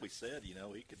 And like we said, he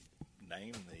could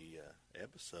name the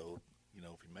episode, if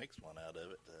he makes one out of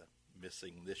it,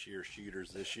 missing this year's shooters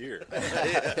this year.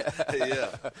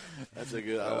 Yeah. That's a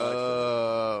good, I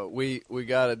like that. We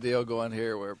got a deal going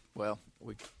here where,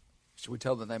 should we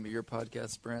tell the name of your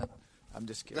podcast, Brent? I'm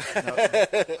just kidding.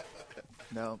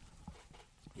 No.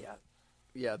 Yeah.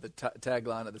 Yeah, the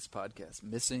tagline of this podcast,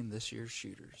 missing this year's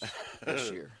shooters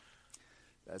this year.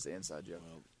 That's the inside joke.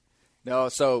 No,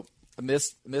 so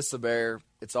miss the bear.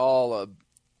 It's all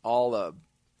a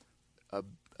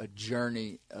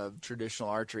journey of traditional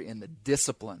archery and the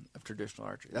discipline of traditional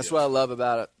archery. That's what I love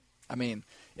about it. I mean,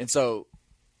 and so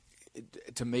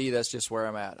to me, that's just where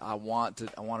I'm at. I want to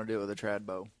do it with a trad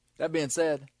bow. That being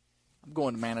said, I'm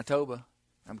going to Manitoba.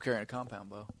 I'm carrying a compound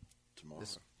bow. Tomorrow.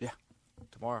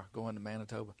 Tomorrow, going to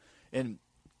Manitoba. And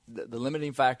the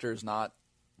limiting factor is not,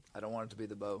 I don't want it to be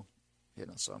the bow,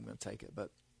 so I'm going to take it.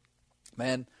 But,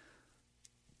 man,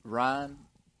 Ryan,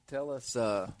 tell us,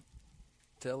 oh,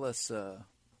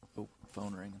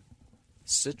 phone ringing.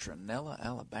 Citronella,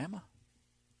 Alabama?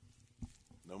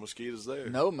 No mosquitoes there.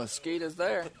 No mosquitoes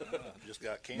there. Just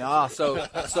got cancer. Nah, so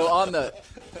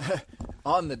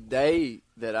on the day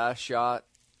that I shot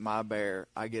my bear,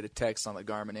 I get a text on the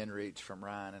Garmin InReach from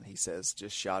Ryan, and he says,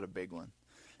 just shot a big one.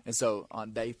 And so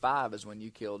on day 5 is when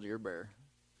you killed your bear.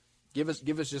 Give us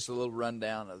just a little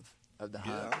rundown of the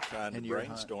hunt. Yeah, I'm trying to and your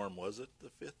brainstorm. Was it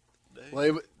the 5th day?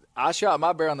 Well, I shot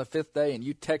my bear on the 5th day, and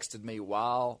you texted me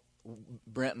while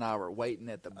Brent and I were waiting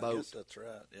at the boat. I guess that's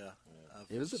right, yeah.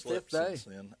 It was the slept 5th day. Since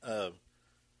then.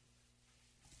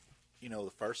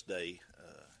 The first day,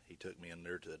 he took me in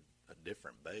there to a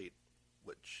different bait,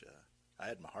 which I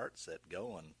had my heart set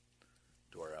going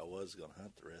to where I was going to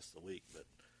hunt the rest of the week, but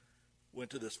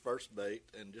went to this first bait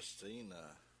and just seen,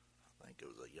 I think it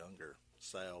was a younger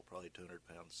sow, probably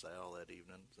 200-pound sow that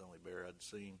evening. It was the only bear I'd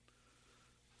seen.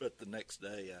 But the next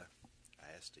day, I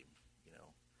asked him, if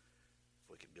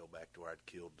we could go back to where I'd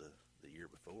killed the year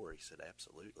before. He said,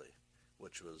 absolutely,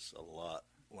 which was a lot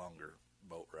longer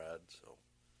boat ride, so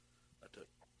I took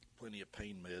plenty of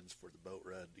pain meds for the boat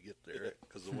ride to get there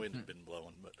because the wind had been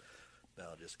blowing. But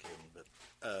no, just kidding. But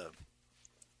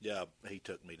yeah, he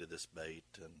took me to this bait,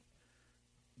 and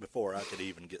before I could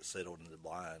even get settled in the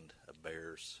blind, a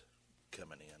bear's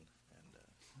coming in.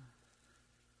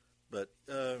 But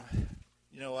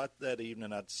that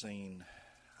evening I'd seen,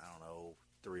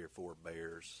 3 or 4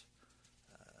 bears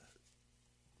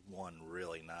one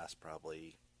really nice,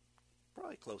 probably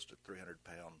close to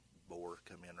 300-pound boar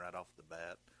come in right off the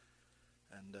bat.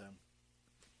 And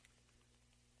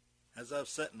as I was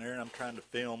sitting there and I'm trying to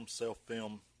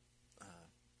self-film,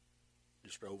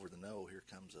 just over the knoll, here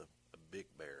comes a big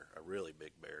bear, a really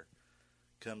big bear.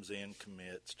 Comes in,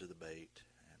 commits to the bait,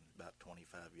 and about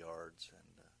 25 yards,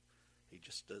 and he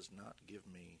just does not give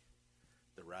me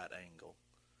the right angle.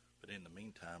 But in the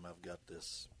meantime, I've got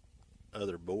this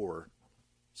other boar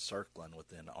circling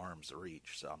within arm's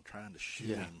reach, so I'm trying to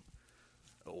shoot him,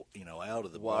 out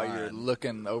of the While blind. you're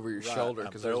looking over your Right, shoulder I'm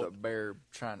because there's a thrilled. bear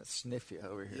trying to sniff you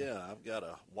over here. Yeah, I've got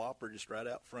a whopper just right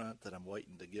out front that I'm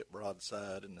waiting to get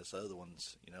broadside, and this other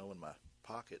one's, in my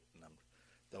pocket, and I'm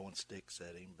throwing sticks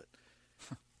at him. But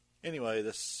anyway,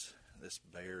 this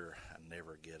bear, I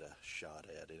never get a shot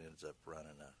at. It ends up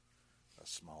running a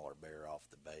smaller bear off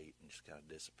the bait and just kind of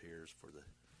disappears for the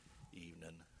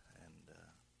evening. And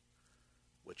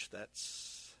which that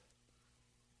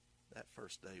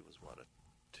first day was what, a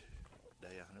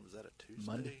day? Was that a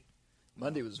Tuesday?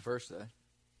 Monday was the first day.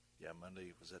 Yeah,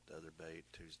 Monday was at the other bait.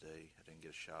 Tuesday, I didn't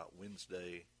get a shot.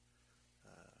 Wednesday,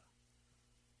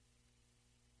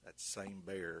 that same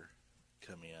bear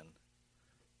come in,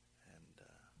 and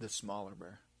The smaller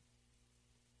bear.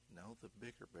 no, the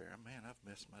bigger bear. Man, I've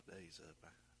messed my days up.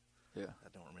 Yeah. I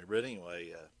don't remember. But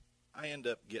anyway, I end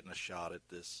up getting a shot at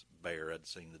this bear I'd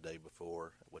seen the day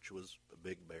before, which was a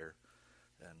big bear,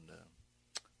 and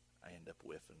I end up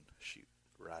whiffing, shoot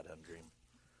right under him.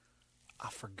 I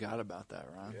forgot about that,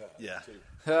 Ryan.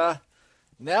 Yeah.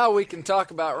 Now we can talk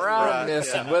about Ryan Right,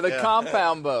 missing yeah, with a yeah.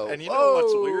 compound bow. And you know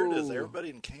what's Whoa! weird is everybody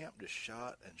in camp just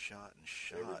shot and shot and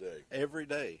shot every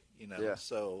day. Yeah.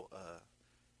 So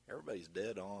everybody's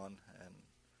dead on, and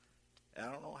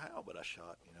I don't know how, but I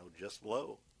shot just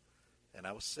low, and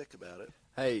I was sick about it.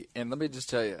 Hey, and let me just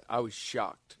tell you, I was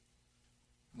shocked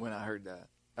when I heard that.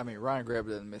 I mean, Ryan Greb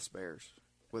doesn't miss bears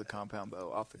with a compound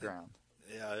bow off the ground.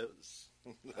 Yeah, it was.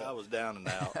 I was down and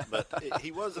out, but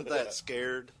he wasn't that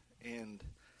scared. And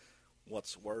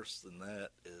what's worse than that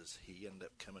is he ended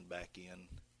up coming back in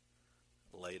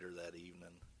later that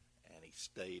evening, and he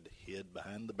stayed hid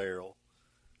behind the barrel,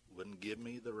 wouldn't give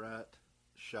me the right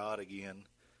shot again,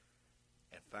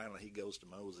 and finally he goes to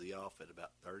mosey off at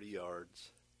about 30 yards,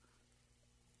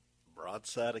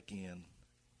 broadside again.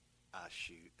 I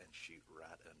shoot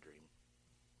right under him,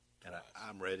 and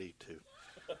I'm ready to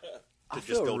I just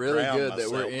feel go really drown good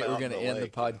that we're myself out going to in the end the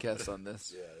lake. podcast on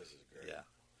this. Yeah, this is great. Yeah,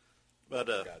 but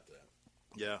I got that.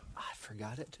 yeah. I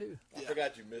forgot it too. I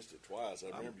forgot you missed it twice. I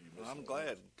remember you missed it. I'm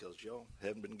glad because y'all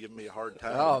haven't been giving me a hard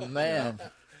time. Oh man,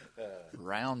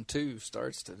 round 2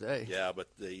 starts today. Yeah, but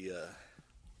I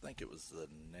think it was the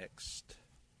next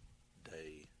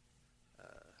day,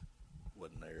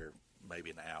 wasn't there maybe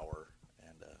an hour,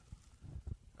 and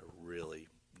a really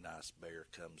nice bear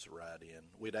comes right in.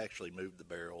 We'd actually moved the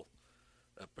barrel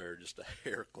up there just a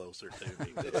hair closer to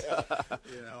me.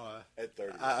 At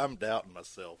 30. I'm doubting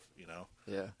myself,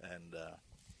 Yeah. And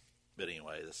but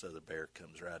anyway, this other bear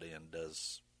comes right in,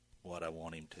 does what I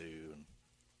want him to, and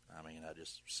I mean, I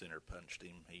just center punched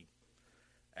him. He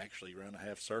actually ran a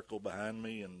half circle behind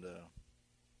me and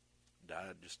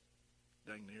died just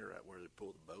dang near right where they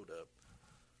pulled the boat up.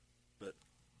 But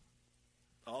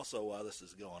also, while this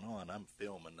is going on, I'm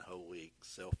filming the whole week,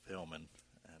 self-filming,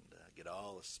 and get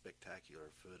all the spectacular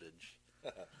footage.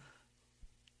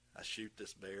 I shoot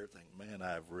this bear, think, man,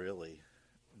 I've really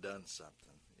done something,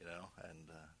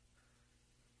 and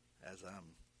as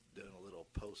I'm doing a little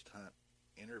post-hunt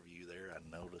interview there, I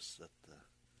noticed that the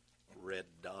red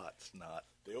dot's not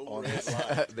The old on red the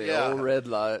light. The Yeah. old red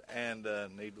light. And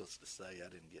needless to say, I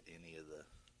didn't get any of the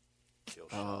kill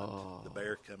shot. Oh. The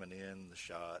bear coming in, the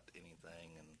shot,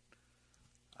 anything, and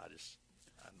I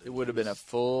It would have been a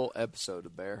full episode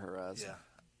of Bear Horizon.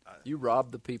 Yeah, You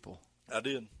robbed the people. I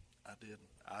did.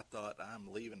 I thought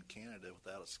I'm leaving Canada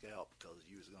without a scalp because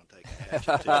you was going to take a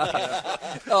hatchet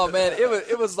to me. Oh man,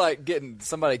 it was like getting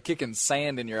somebody kicking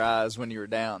sand in your eyes when you were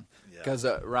down. Yeah. Because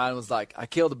Ryan was like, I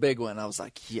killed a big one. I was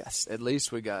like, yes, at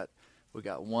least we got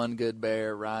one good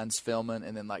bear. Ryan's filming,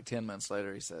 and then like 10 minutes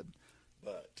later, he said,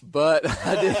 but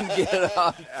I didn't get it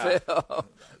on film.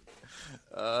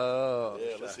 Oh,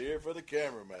 Yeah, let's hear it for the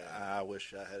cameraman. I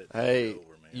wish I had it hey,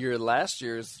 over, man. your last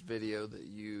year's video that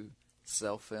you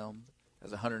self-filmed has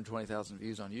 120,000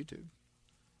 views on YouTube.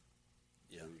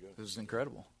 Yeah, It was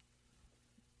incredible.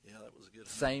 yeah, that was a good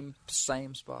hunt.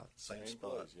 Same spot. Same Same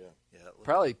spot. place, yeah. Yeah, it looked-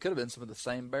 Probably could have been some of the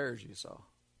same bears you saw.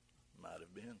 might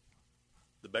have been.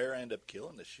 The bear I ended up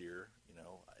killing this year,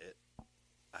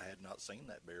 I had not seen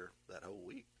that bear that whole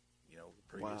week.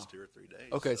 the previous 2 or 3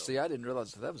 days. Okay, so. see, I didn't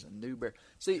realize that was a new bear.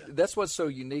 See, that's what's so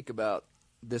unique about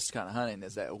this kind of hunting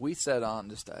is that we set on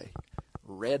just a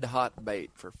red-hot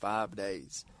bait for 5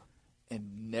 days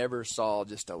and never saw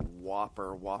just a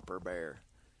whopper bear.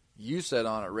 You set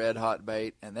on a red-hot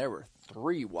bait, and there were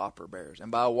 3 whopper bears.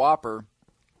 And by a whopper,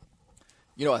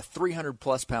 a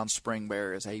 300-plus pound spring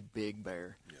bear is a big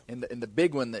bear. Yeah. And the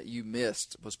big one that you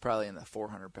missed was probably in the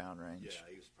 400-pound range. Yeah,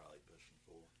 he was probably pushing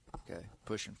 4. Okay,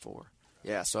 pushing 4.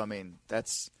 Yeah, so, I mean,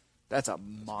 that's a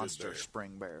monster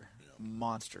spring bear. Yeah.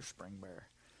 Monster spring bear.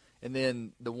 And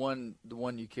then the one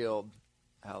you killed,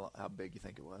 how big you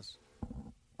think it was?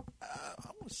 I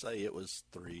would say it was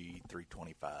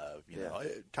 325. You know,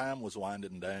 time was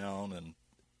winding down, and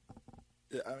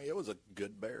I mean, it was a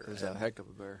good bear. It was a heck of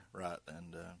a bear, right?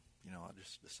 And I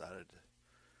just decided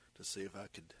to see if I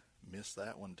could miss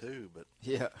that one too, but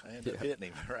I ended up hitting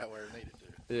him right where I needed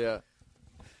to. Yeah.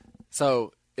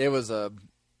 So it was an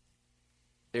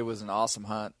awesome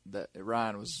hunt that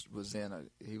Ryan was in.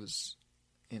 He was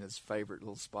in his favorite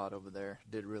little spot over there.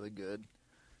 Did really good.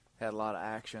 Had a lot of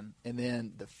action. And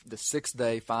then the 6th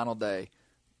day, final day,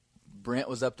 Brent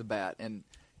was up to bat. And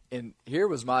here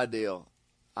was my deal.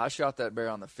 I shot that bear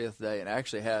on the 5th day and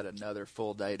actually had another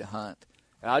full day to hunt.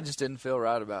 And I just didn't feel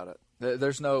right about it.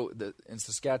 In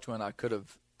Saskatchewan, I could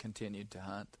have continued to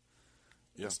hunt.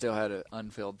 Yeah. Still had an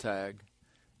unfilled tag.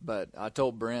 But I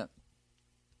told Brent,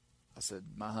 I said,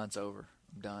 my hunt's over.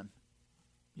 I'm done.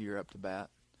 You're up to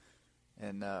bat.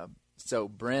 And so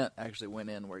Brent actually went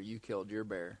in where you killed your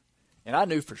bear. And I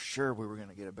knew for sure we were going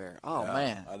to get a bear. Oh, yeah,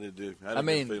 man. I did too. I had a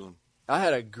good feeling. I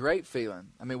had a great feeling.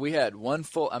 I mean, we had one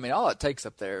full – I mean, all it takes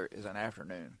up there is an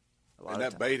afternoon. And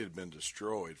that bait had been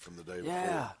destroyed from the day before.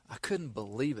 Yeah, I couldn't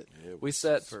believe it. We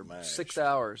sat for 6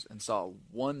 hours and saw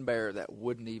one bear that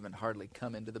wouldn't even hardly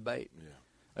come into the bait. Yeah.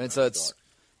 And so it's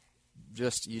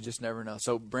just – you just never know.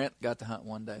 So Brent got to hunt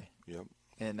one day. Yep.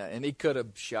 And he could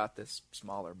have shot this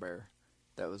smaller bear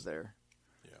that was there.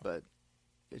 Yeah. But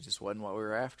it just wasn't what we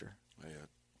were after. Yeah.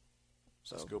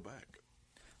 So let's go back.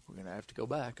 We're going to have to go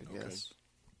back, I guess.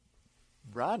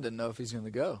 Ryan didn't know if he's going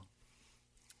to go.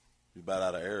 You're about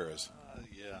out of arrows.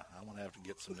 Yeah, I'm going to have to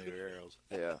get some new arrows.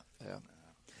 Yeah.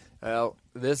 Well,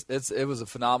 it was a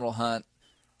phenomenal hunt.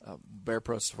 Bear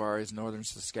Pro Safaris, northern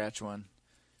Saskatchewan,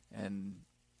 and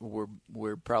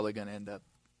we're probably going to end up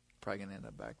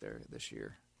back there this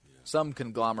year. Yeah. Some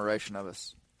conglomeration of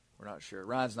us. We're not sure.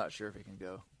 Ryan's not sure if he can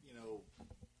go.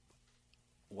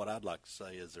 What I'd like to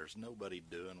say is there's nobody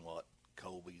doing what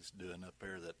Colby's doing up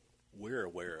there that we're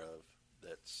aware of.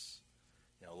 That's,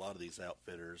 a lot of these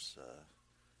outfitters,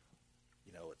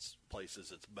 it's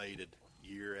places it's baited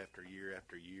year after year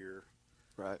after year.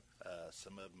 Right.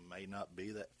 Some of them may not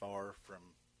be that far from,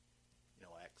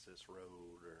 access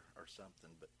road or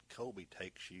something, but Colby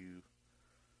takes you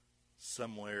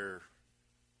somewhere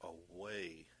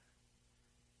away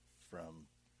from,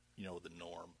 the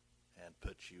norm and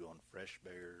puts you on fresh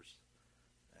bears,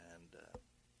 and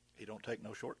he don't take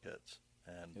no shortcuts.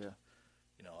 And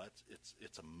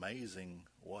it's amazing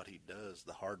what he does,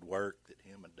 the hard work that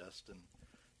him and Dustin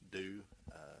do,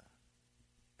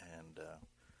 and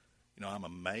I'm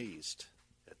amazed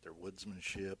at their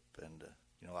woodsmanship and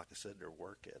like I said, their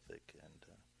work ethic, and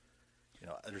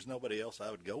there's nobody else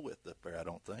I would go with up there. I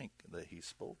don't think that he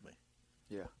spoiled me.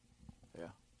 Yeah.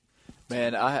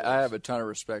 Man, I have a ton of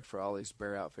respect for all these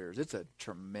bear outfitters. It's a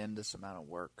tremendous amount of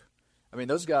work. I mean,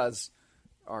 those guys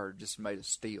are just made of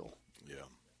steel. Yeah.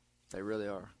 They really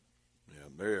are.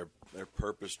 Yeah, they're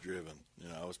purpose driven.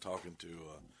 I was talking to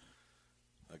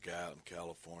a guy out in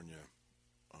California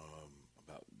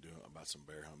about some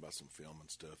bear hunting, about some filming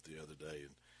stuff the other day,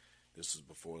 and this was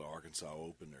before the Arkansas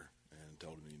opener, and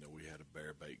told him we had a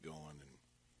bear bait going, and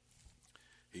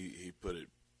he put it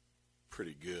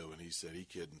pretty good when he said he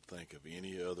couldn't think of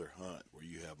any other hunt where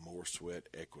you have more sweat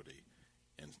equity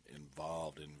and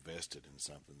involved and invested in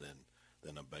something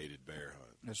than a baited bear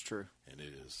hunt. That's true. And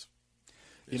it is.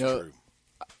 It's true.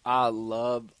 I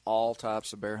love all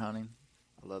types of bear hunting.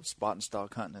 I love spot and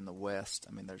stalk hunting in the West.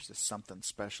 I mean, there's just something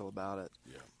special about it.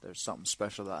 Yeah. There's something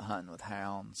special about hunting with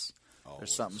hounds. Always.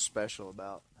 There's something special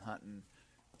about hunting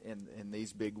in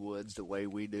these big woods the way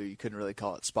we do. You couldn't really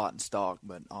call it spot and stalk,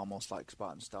 but almost like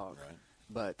spot and stalk. Right.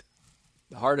 But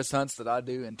the hardest hunts that I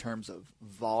do in terms of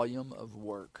volume of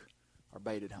work are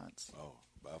baited hunts. Oh,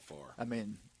 by far. I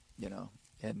mean,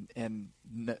 and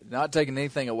not taking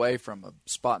anything away from a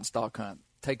spot and stalk hunt.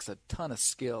 Takes a ton of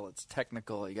skill. It's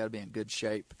technical. You got to be in good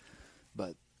shape.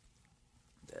 But,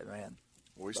 man,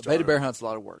 a baited bear hunt's a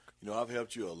lot of work. I've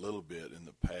helped you a little bit in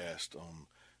the past on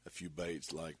a few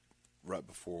baits, like right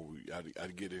before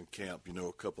I'd get in camp,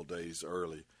 a couple days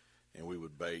early, and we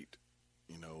would bait,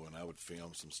 and I would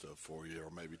film some stuff for you,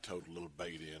 or maybe tote a little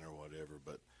bait in or whatever.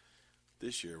 But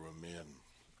this year, when me and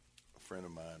a friend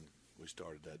of mine, we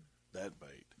started that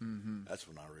bait, that's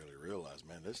when I really realized,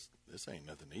 man, this ain't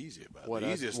nothing easy about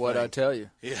it. What I tell you.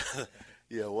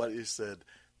 Yeah, what he said,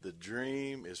 the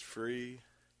dream is free.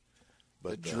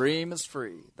 But the dream is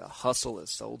free. The hustle is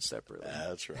sold separately.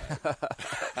 That's right.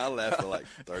 I laughed for like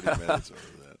 30 minutes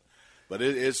over that. But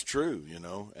it's true,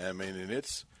 I mean,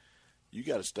 and you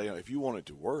got to stay on. If you want it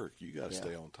to work, you got to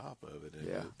stay on top of it.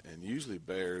 And usually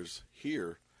bears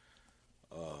here,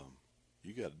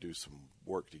 you got to do some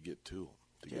work to get to them,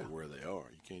 to get where they are.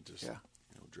 You can't just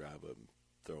drive up and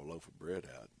throw a loaf of bread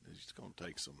out. It's just going to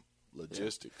take some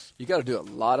logistics. You got to do a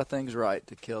lot of things right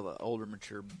to kill the older,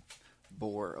 mature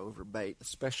boar over bait,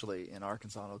 especially in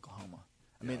Arkansas and Oklahoma.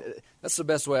 I mean, that's the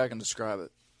best way I can describe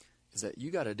it, is that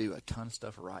you got to do a ton of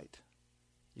stuff right.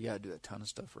 You got to do a ton of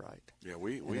stuff right. Yeah,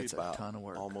 we about a ton of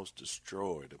work. Almost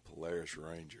destroyed a Polaris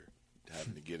Ranger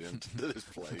having to get into this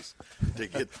place to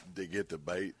get the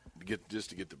bait, to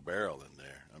get the barrel in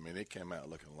there. I mean, it came out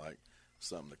looking like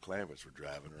something the Clampetts were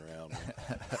driving around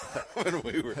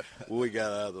when we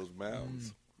got out of those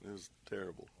mountains. It was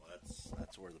terrible. Well,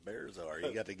 that's where the bears are.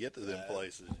 You got to get to them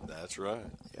places. That's right.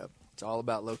 Yep, it's all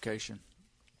about location.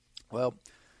 Well,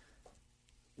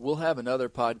 we'll have another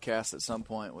podcast at some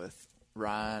point with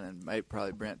Ryan and maybe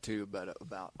probably Brent too,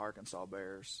 about Arkansas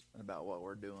bears and about what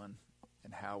we're doing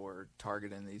and how we're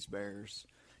targeting these bears.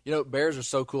 Bears are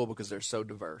so cool because they're so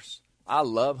diverse. I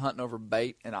love hunting over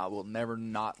bait, and I will never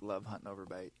not love hunting over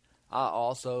bait. I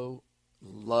also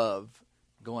love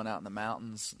going out in the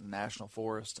mountains, the national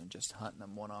forest, and just hunting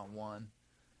them one-on-one.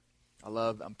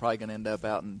 I'm probably going to end up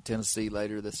out in Tennessee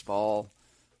later this fall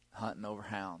hunting over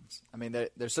hounds. I mean,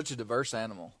 they're such a diverse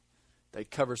animal. They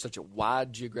cover such a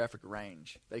wide geographic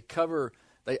range. They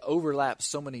overlap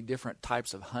so many different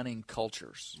types of hunting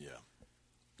cultures. Yeah.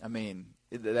 I mean,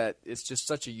 it's just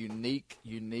such a unique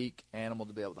animal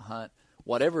to be able to hunt.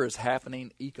 Whatever is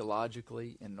happening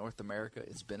ecologically in North America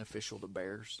is beneficial to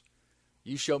bears.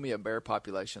 You show me a bear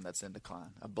population that's in decline,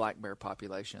 a black bear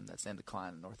population that's in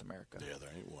decline in North America. Yeah,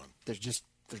 there ain't one. They're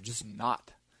just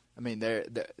not. I mean,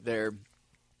 they're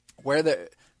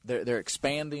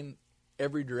expanding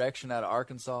every direction out of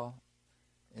Arkansas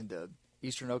into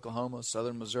eastern Oklahoma,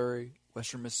 southern Missouri,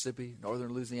 western Mississippi,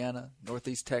 northern Louisiana,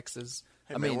 northeast Texas.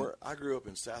 Hey, I grew up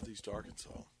in southeast Arkansas,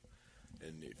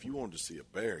 and if you wanted to see a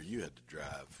bear, you had to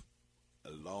drive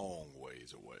a long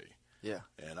ways away. Yeah.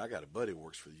 And I got a buddy who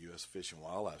works for the U.S. Fish and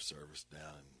Wildlife Service down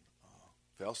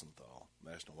in Felsenthal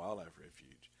National Wildlife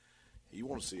Refuge. You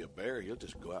want to see a bear, he'll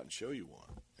just go out and show you one.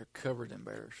 They're covered in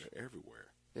bears. They're everywhere.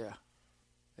 Yeah.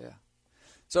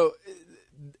 So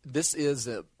this is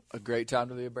a great time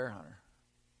to be a bear hunter,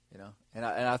 And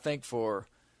I think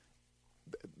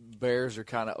bears are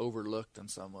kind of overlooked in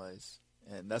some ways,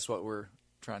 and that's what we're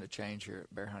trying to change here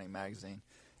at Bear Hunting Magazine.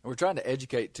 And we're trying to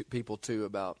educate people too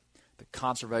about the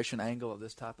conservation angle of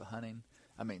this type of hunting.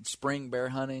 I mean, spring bear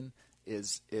hunting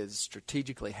is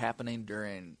strategically happening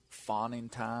during fawning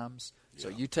times. So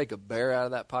you take a bear out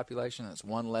of that population, that's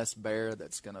one less bear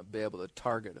that's going to be able to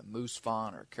target a moose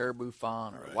fawn or a caribou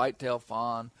fawn or a whitetail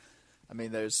fawn. I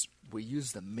mean, we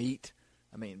use the meat.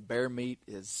 I mean, bear meat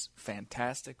is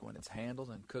fantastic when it's handled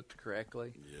and cooked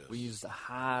correctly. Yes. We use the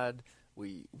hide.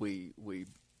 We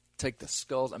take the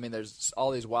skulls. I mean, there's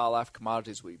all these wildlife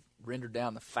commodities. We render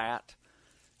down the fat.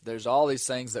 There's all these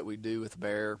things that we do with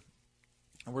bear,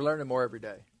 and we're learning more every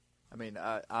day. I mean,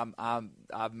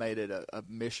 I've made it a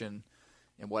mission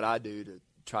in what I do to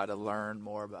try to learn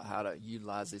more about how to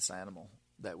utilize this animal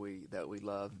that we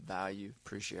love, value,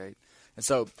 appreciate. And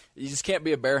so you just can't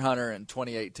be a bear hunter in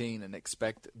 2018 and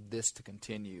expect this to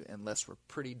continue unless we're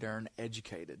pretty darn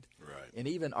educated and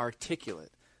even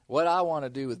articulate. What I want to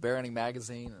do with Bear Hunting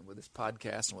Magazine and with this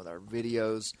podcast and with our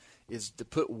videos is to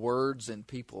put words in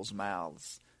people's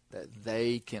mouths that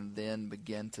they can then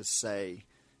begin to say.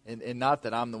 And not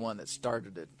that I'm the one that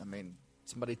started it. I mean,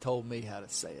 somebody told me how to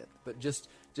say it. But just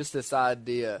this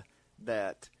idea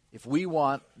that if we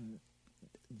want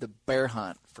the bear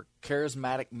hunt for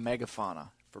charismatic megafauna,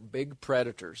 for big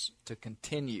predators to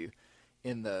continue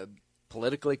in the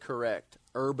politically correct,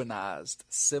 urbanized,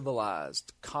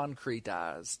 civilized,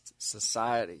 concretized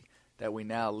society that we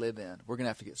now live in, we're going to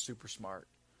have to get super smart.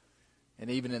 And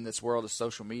even in this world of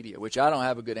social media, which I don't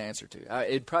have a good answer to.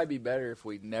 It'd probably be better if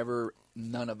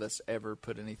none of us ever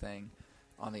put anything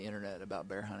on the internet about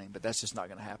bear hunting, but that's just not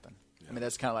going to happen. Yeah. I mean,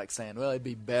 that's kind of like saying, well, it'd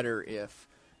be better if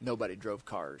nobody drove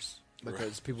cars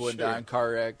because people wouldn't die in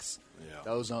car wrecks, the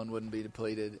ozone wouldn't be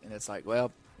depleted, and it's like,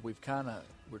 well, we're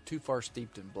too far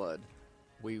steeped in blood.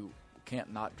 We We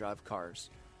can't not drive cars.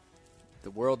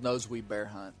 The world knows we bear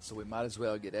hunt, so we might as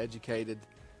well get educated.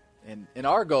 And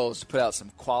our goal is to put out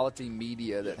some quality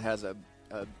media that has a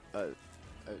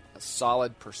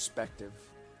solid perspective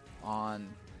on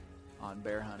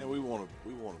bear hunting. And we want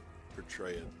to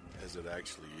portray it as it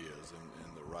actually is,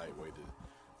 and the right way to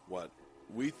what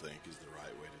we think is the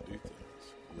right way to do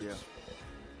things. Which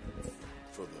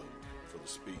for the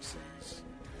species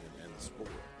and the sport.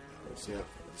 You know,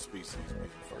 the species being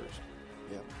first.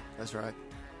 Yeah, that's right.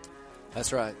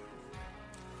 That's right.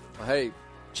 Well, hey,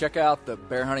 check out the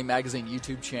Bear Hunting Magazine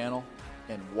YouTube channel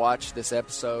and watch this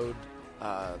episode.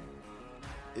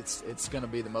 It's going to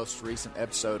be the most recent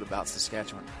episode about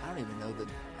Saskatchewan. I don't even know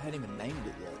I hadn't even named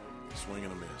it yet. Swing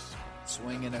and a miss.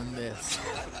 Swing and a miss.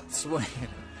 Swing.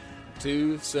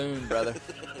 Too soon, brother.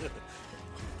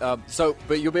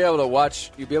 But you'll be able to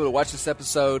watch this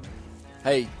episode.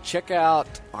 Hey, check out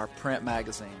our print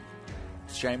magazine.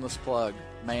 Shameless plug,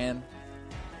 man.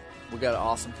 We got an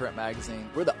awesome print magazine.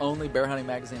 We're the only bear hunting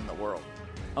magazine in the world.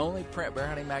 Only print bear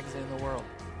hunting magazine in the world.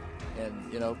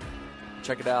 And,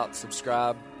 check it out.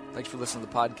 Subscribe. Thanks for listening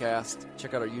to the podcast.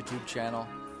 Check out our YouTube channel.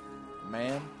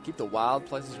 Man, keep the wild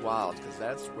places wild, because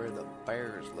that's where the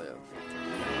bears live.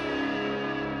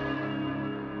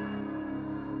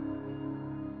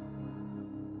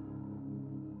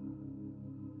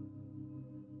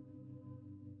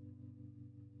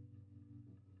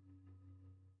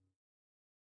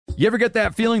 You ever get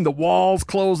that feeling the walls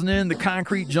closing in, the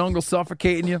concrete jungle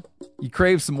suffocating you? You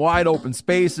crave some wide open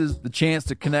spaces, the chance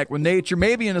to connect with nature,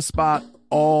 maybe in a spot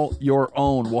all your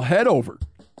own. Well, head over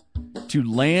to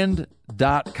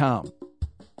land.com.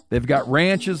 They've got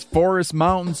ranches, forests,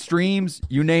 mountains, streams,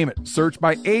 you name it. Search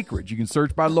by acreage. You can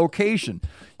search by location.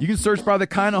 You can search by the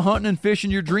kind of hunting and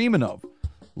fishing you're dreaming of.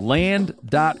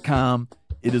 Land.com.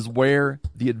 It is where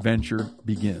the adventure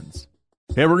begins.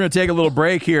 Hey, we're going to take a little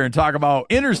break here and talk about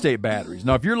Interstate batteries.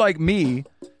 Now, if you're like me,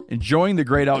 enjoying the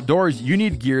great outdoors, you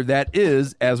need gear that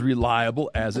is as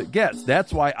reliable as it gets.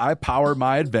 That's why I power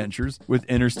my adventures with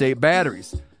Interstate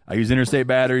batteries. I use Interstate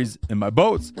batteries in my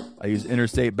boats. I use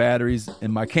Interstate batteries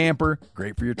in my camper.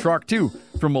 Great for your truck, too.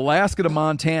 From Alaska to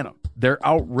Montana, they're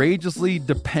outrageously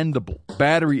dependable.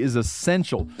 Battery is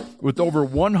essential. With over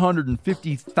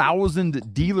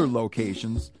 150,000 dealer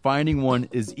locations, finding one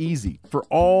is easy. For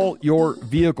all your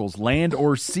vehicles, land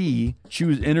or sea,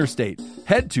 choose Interstate.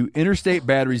 Head to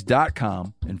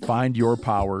interstatebatteries.com and find your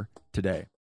power today.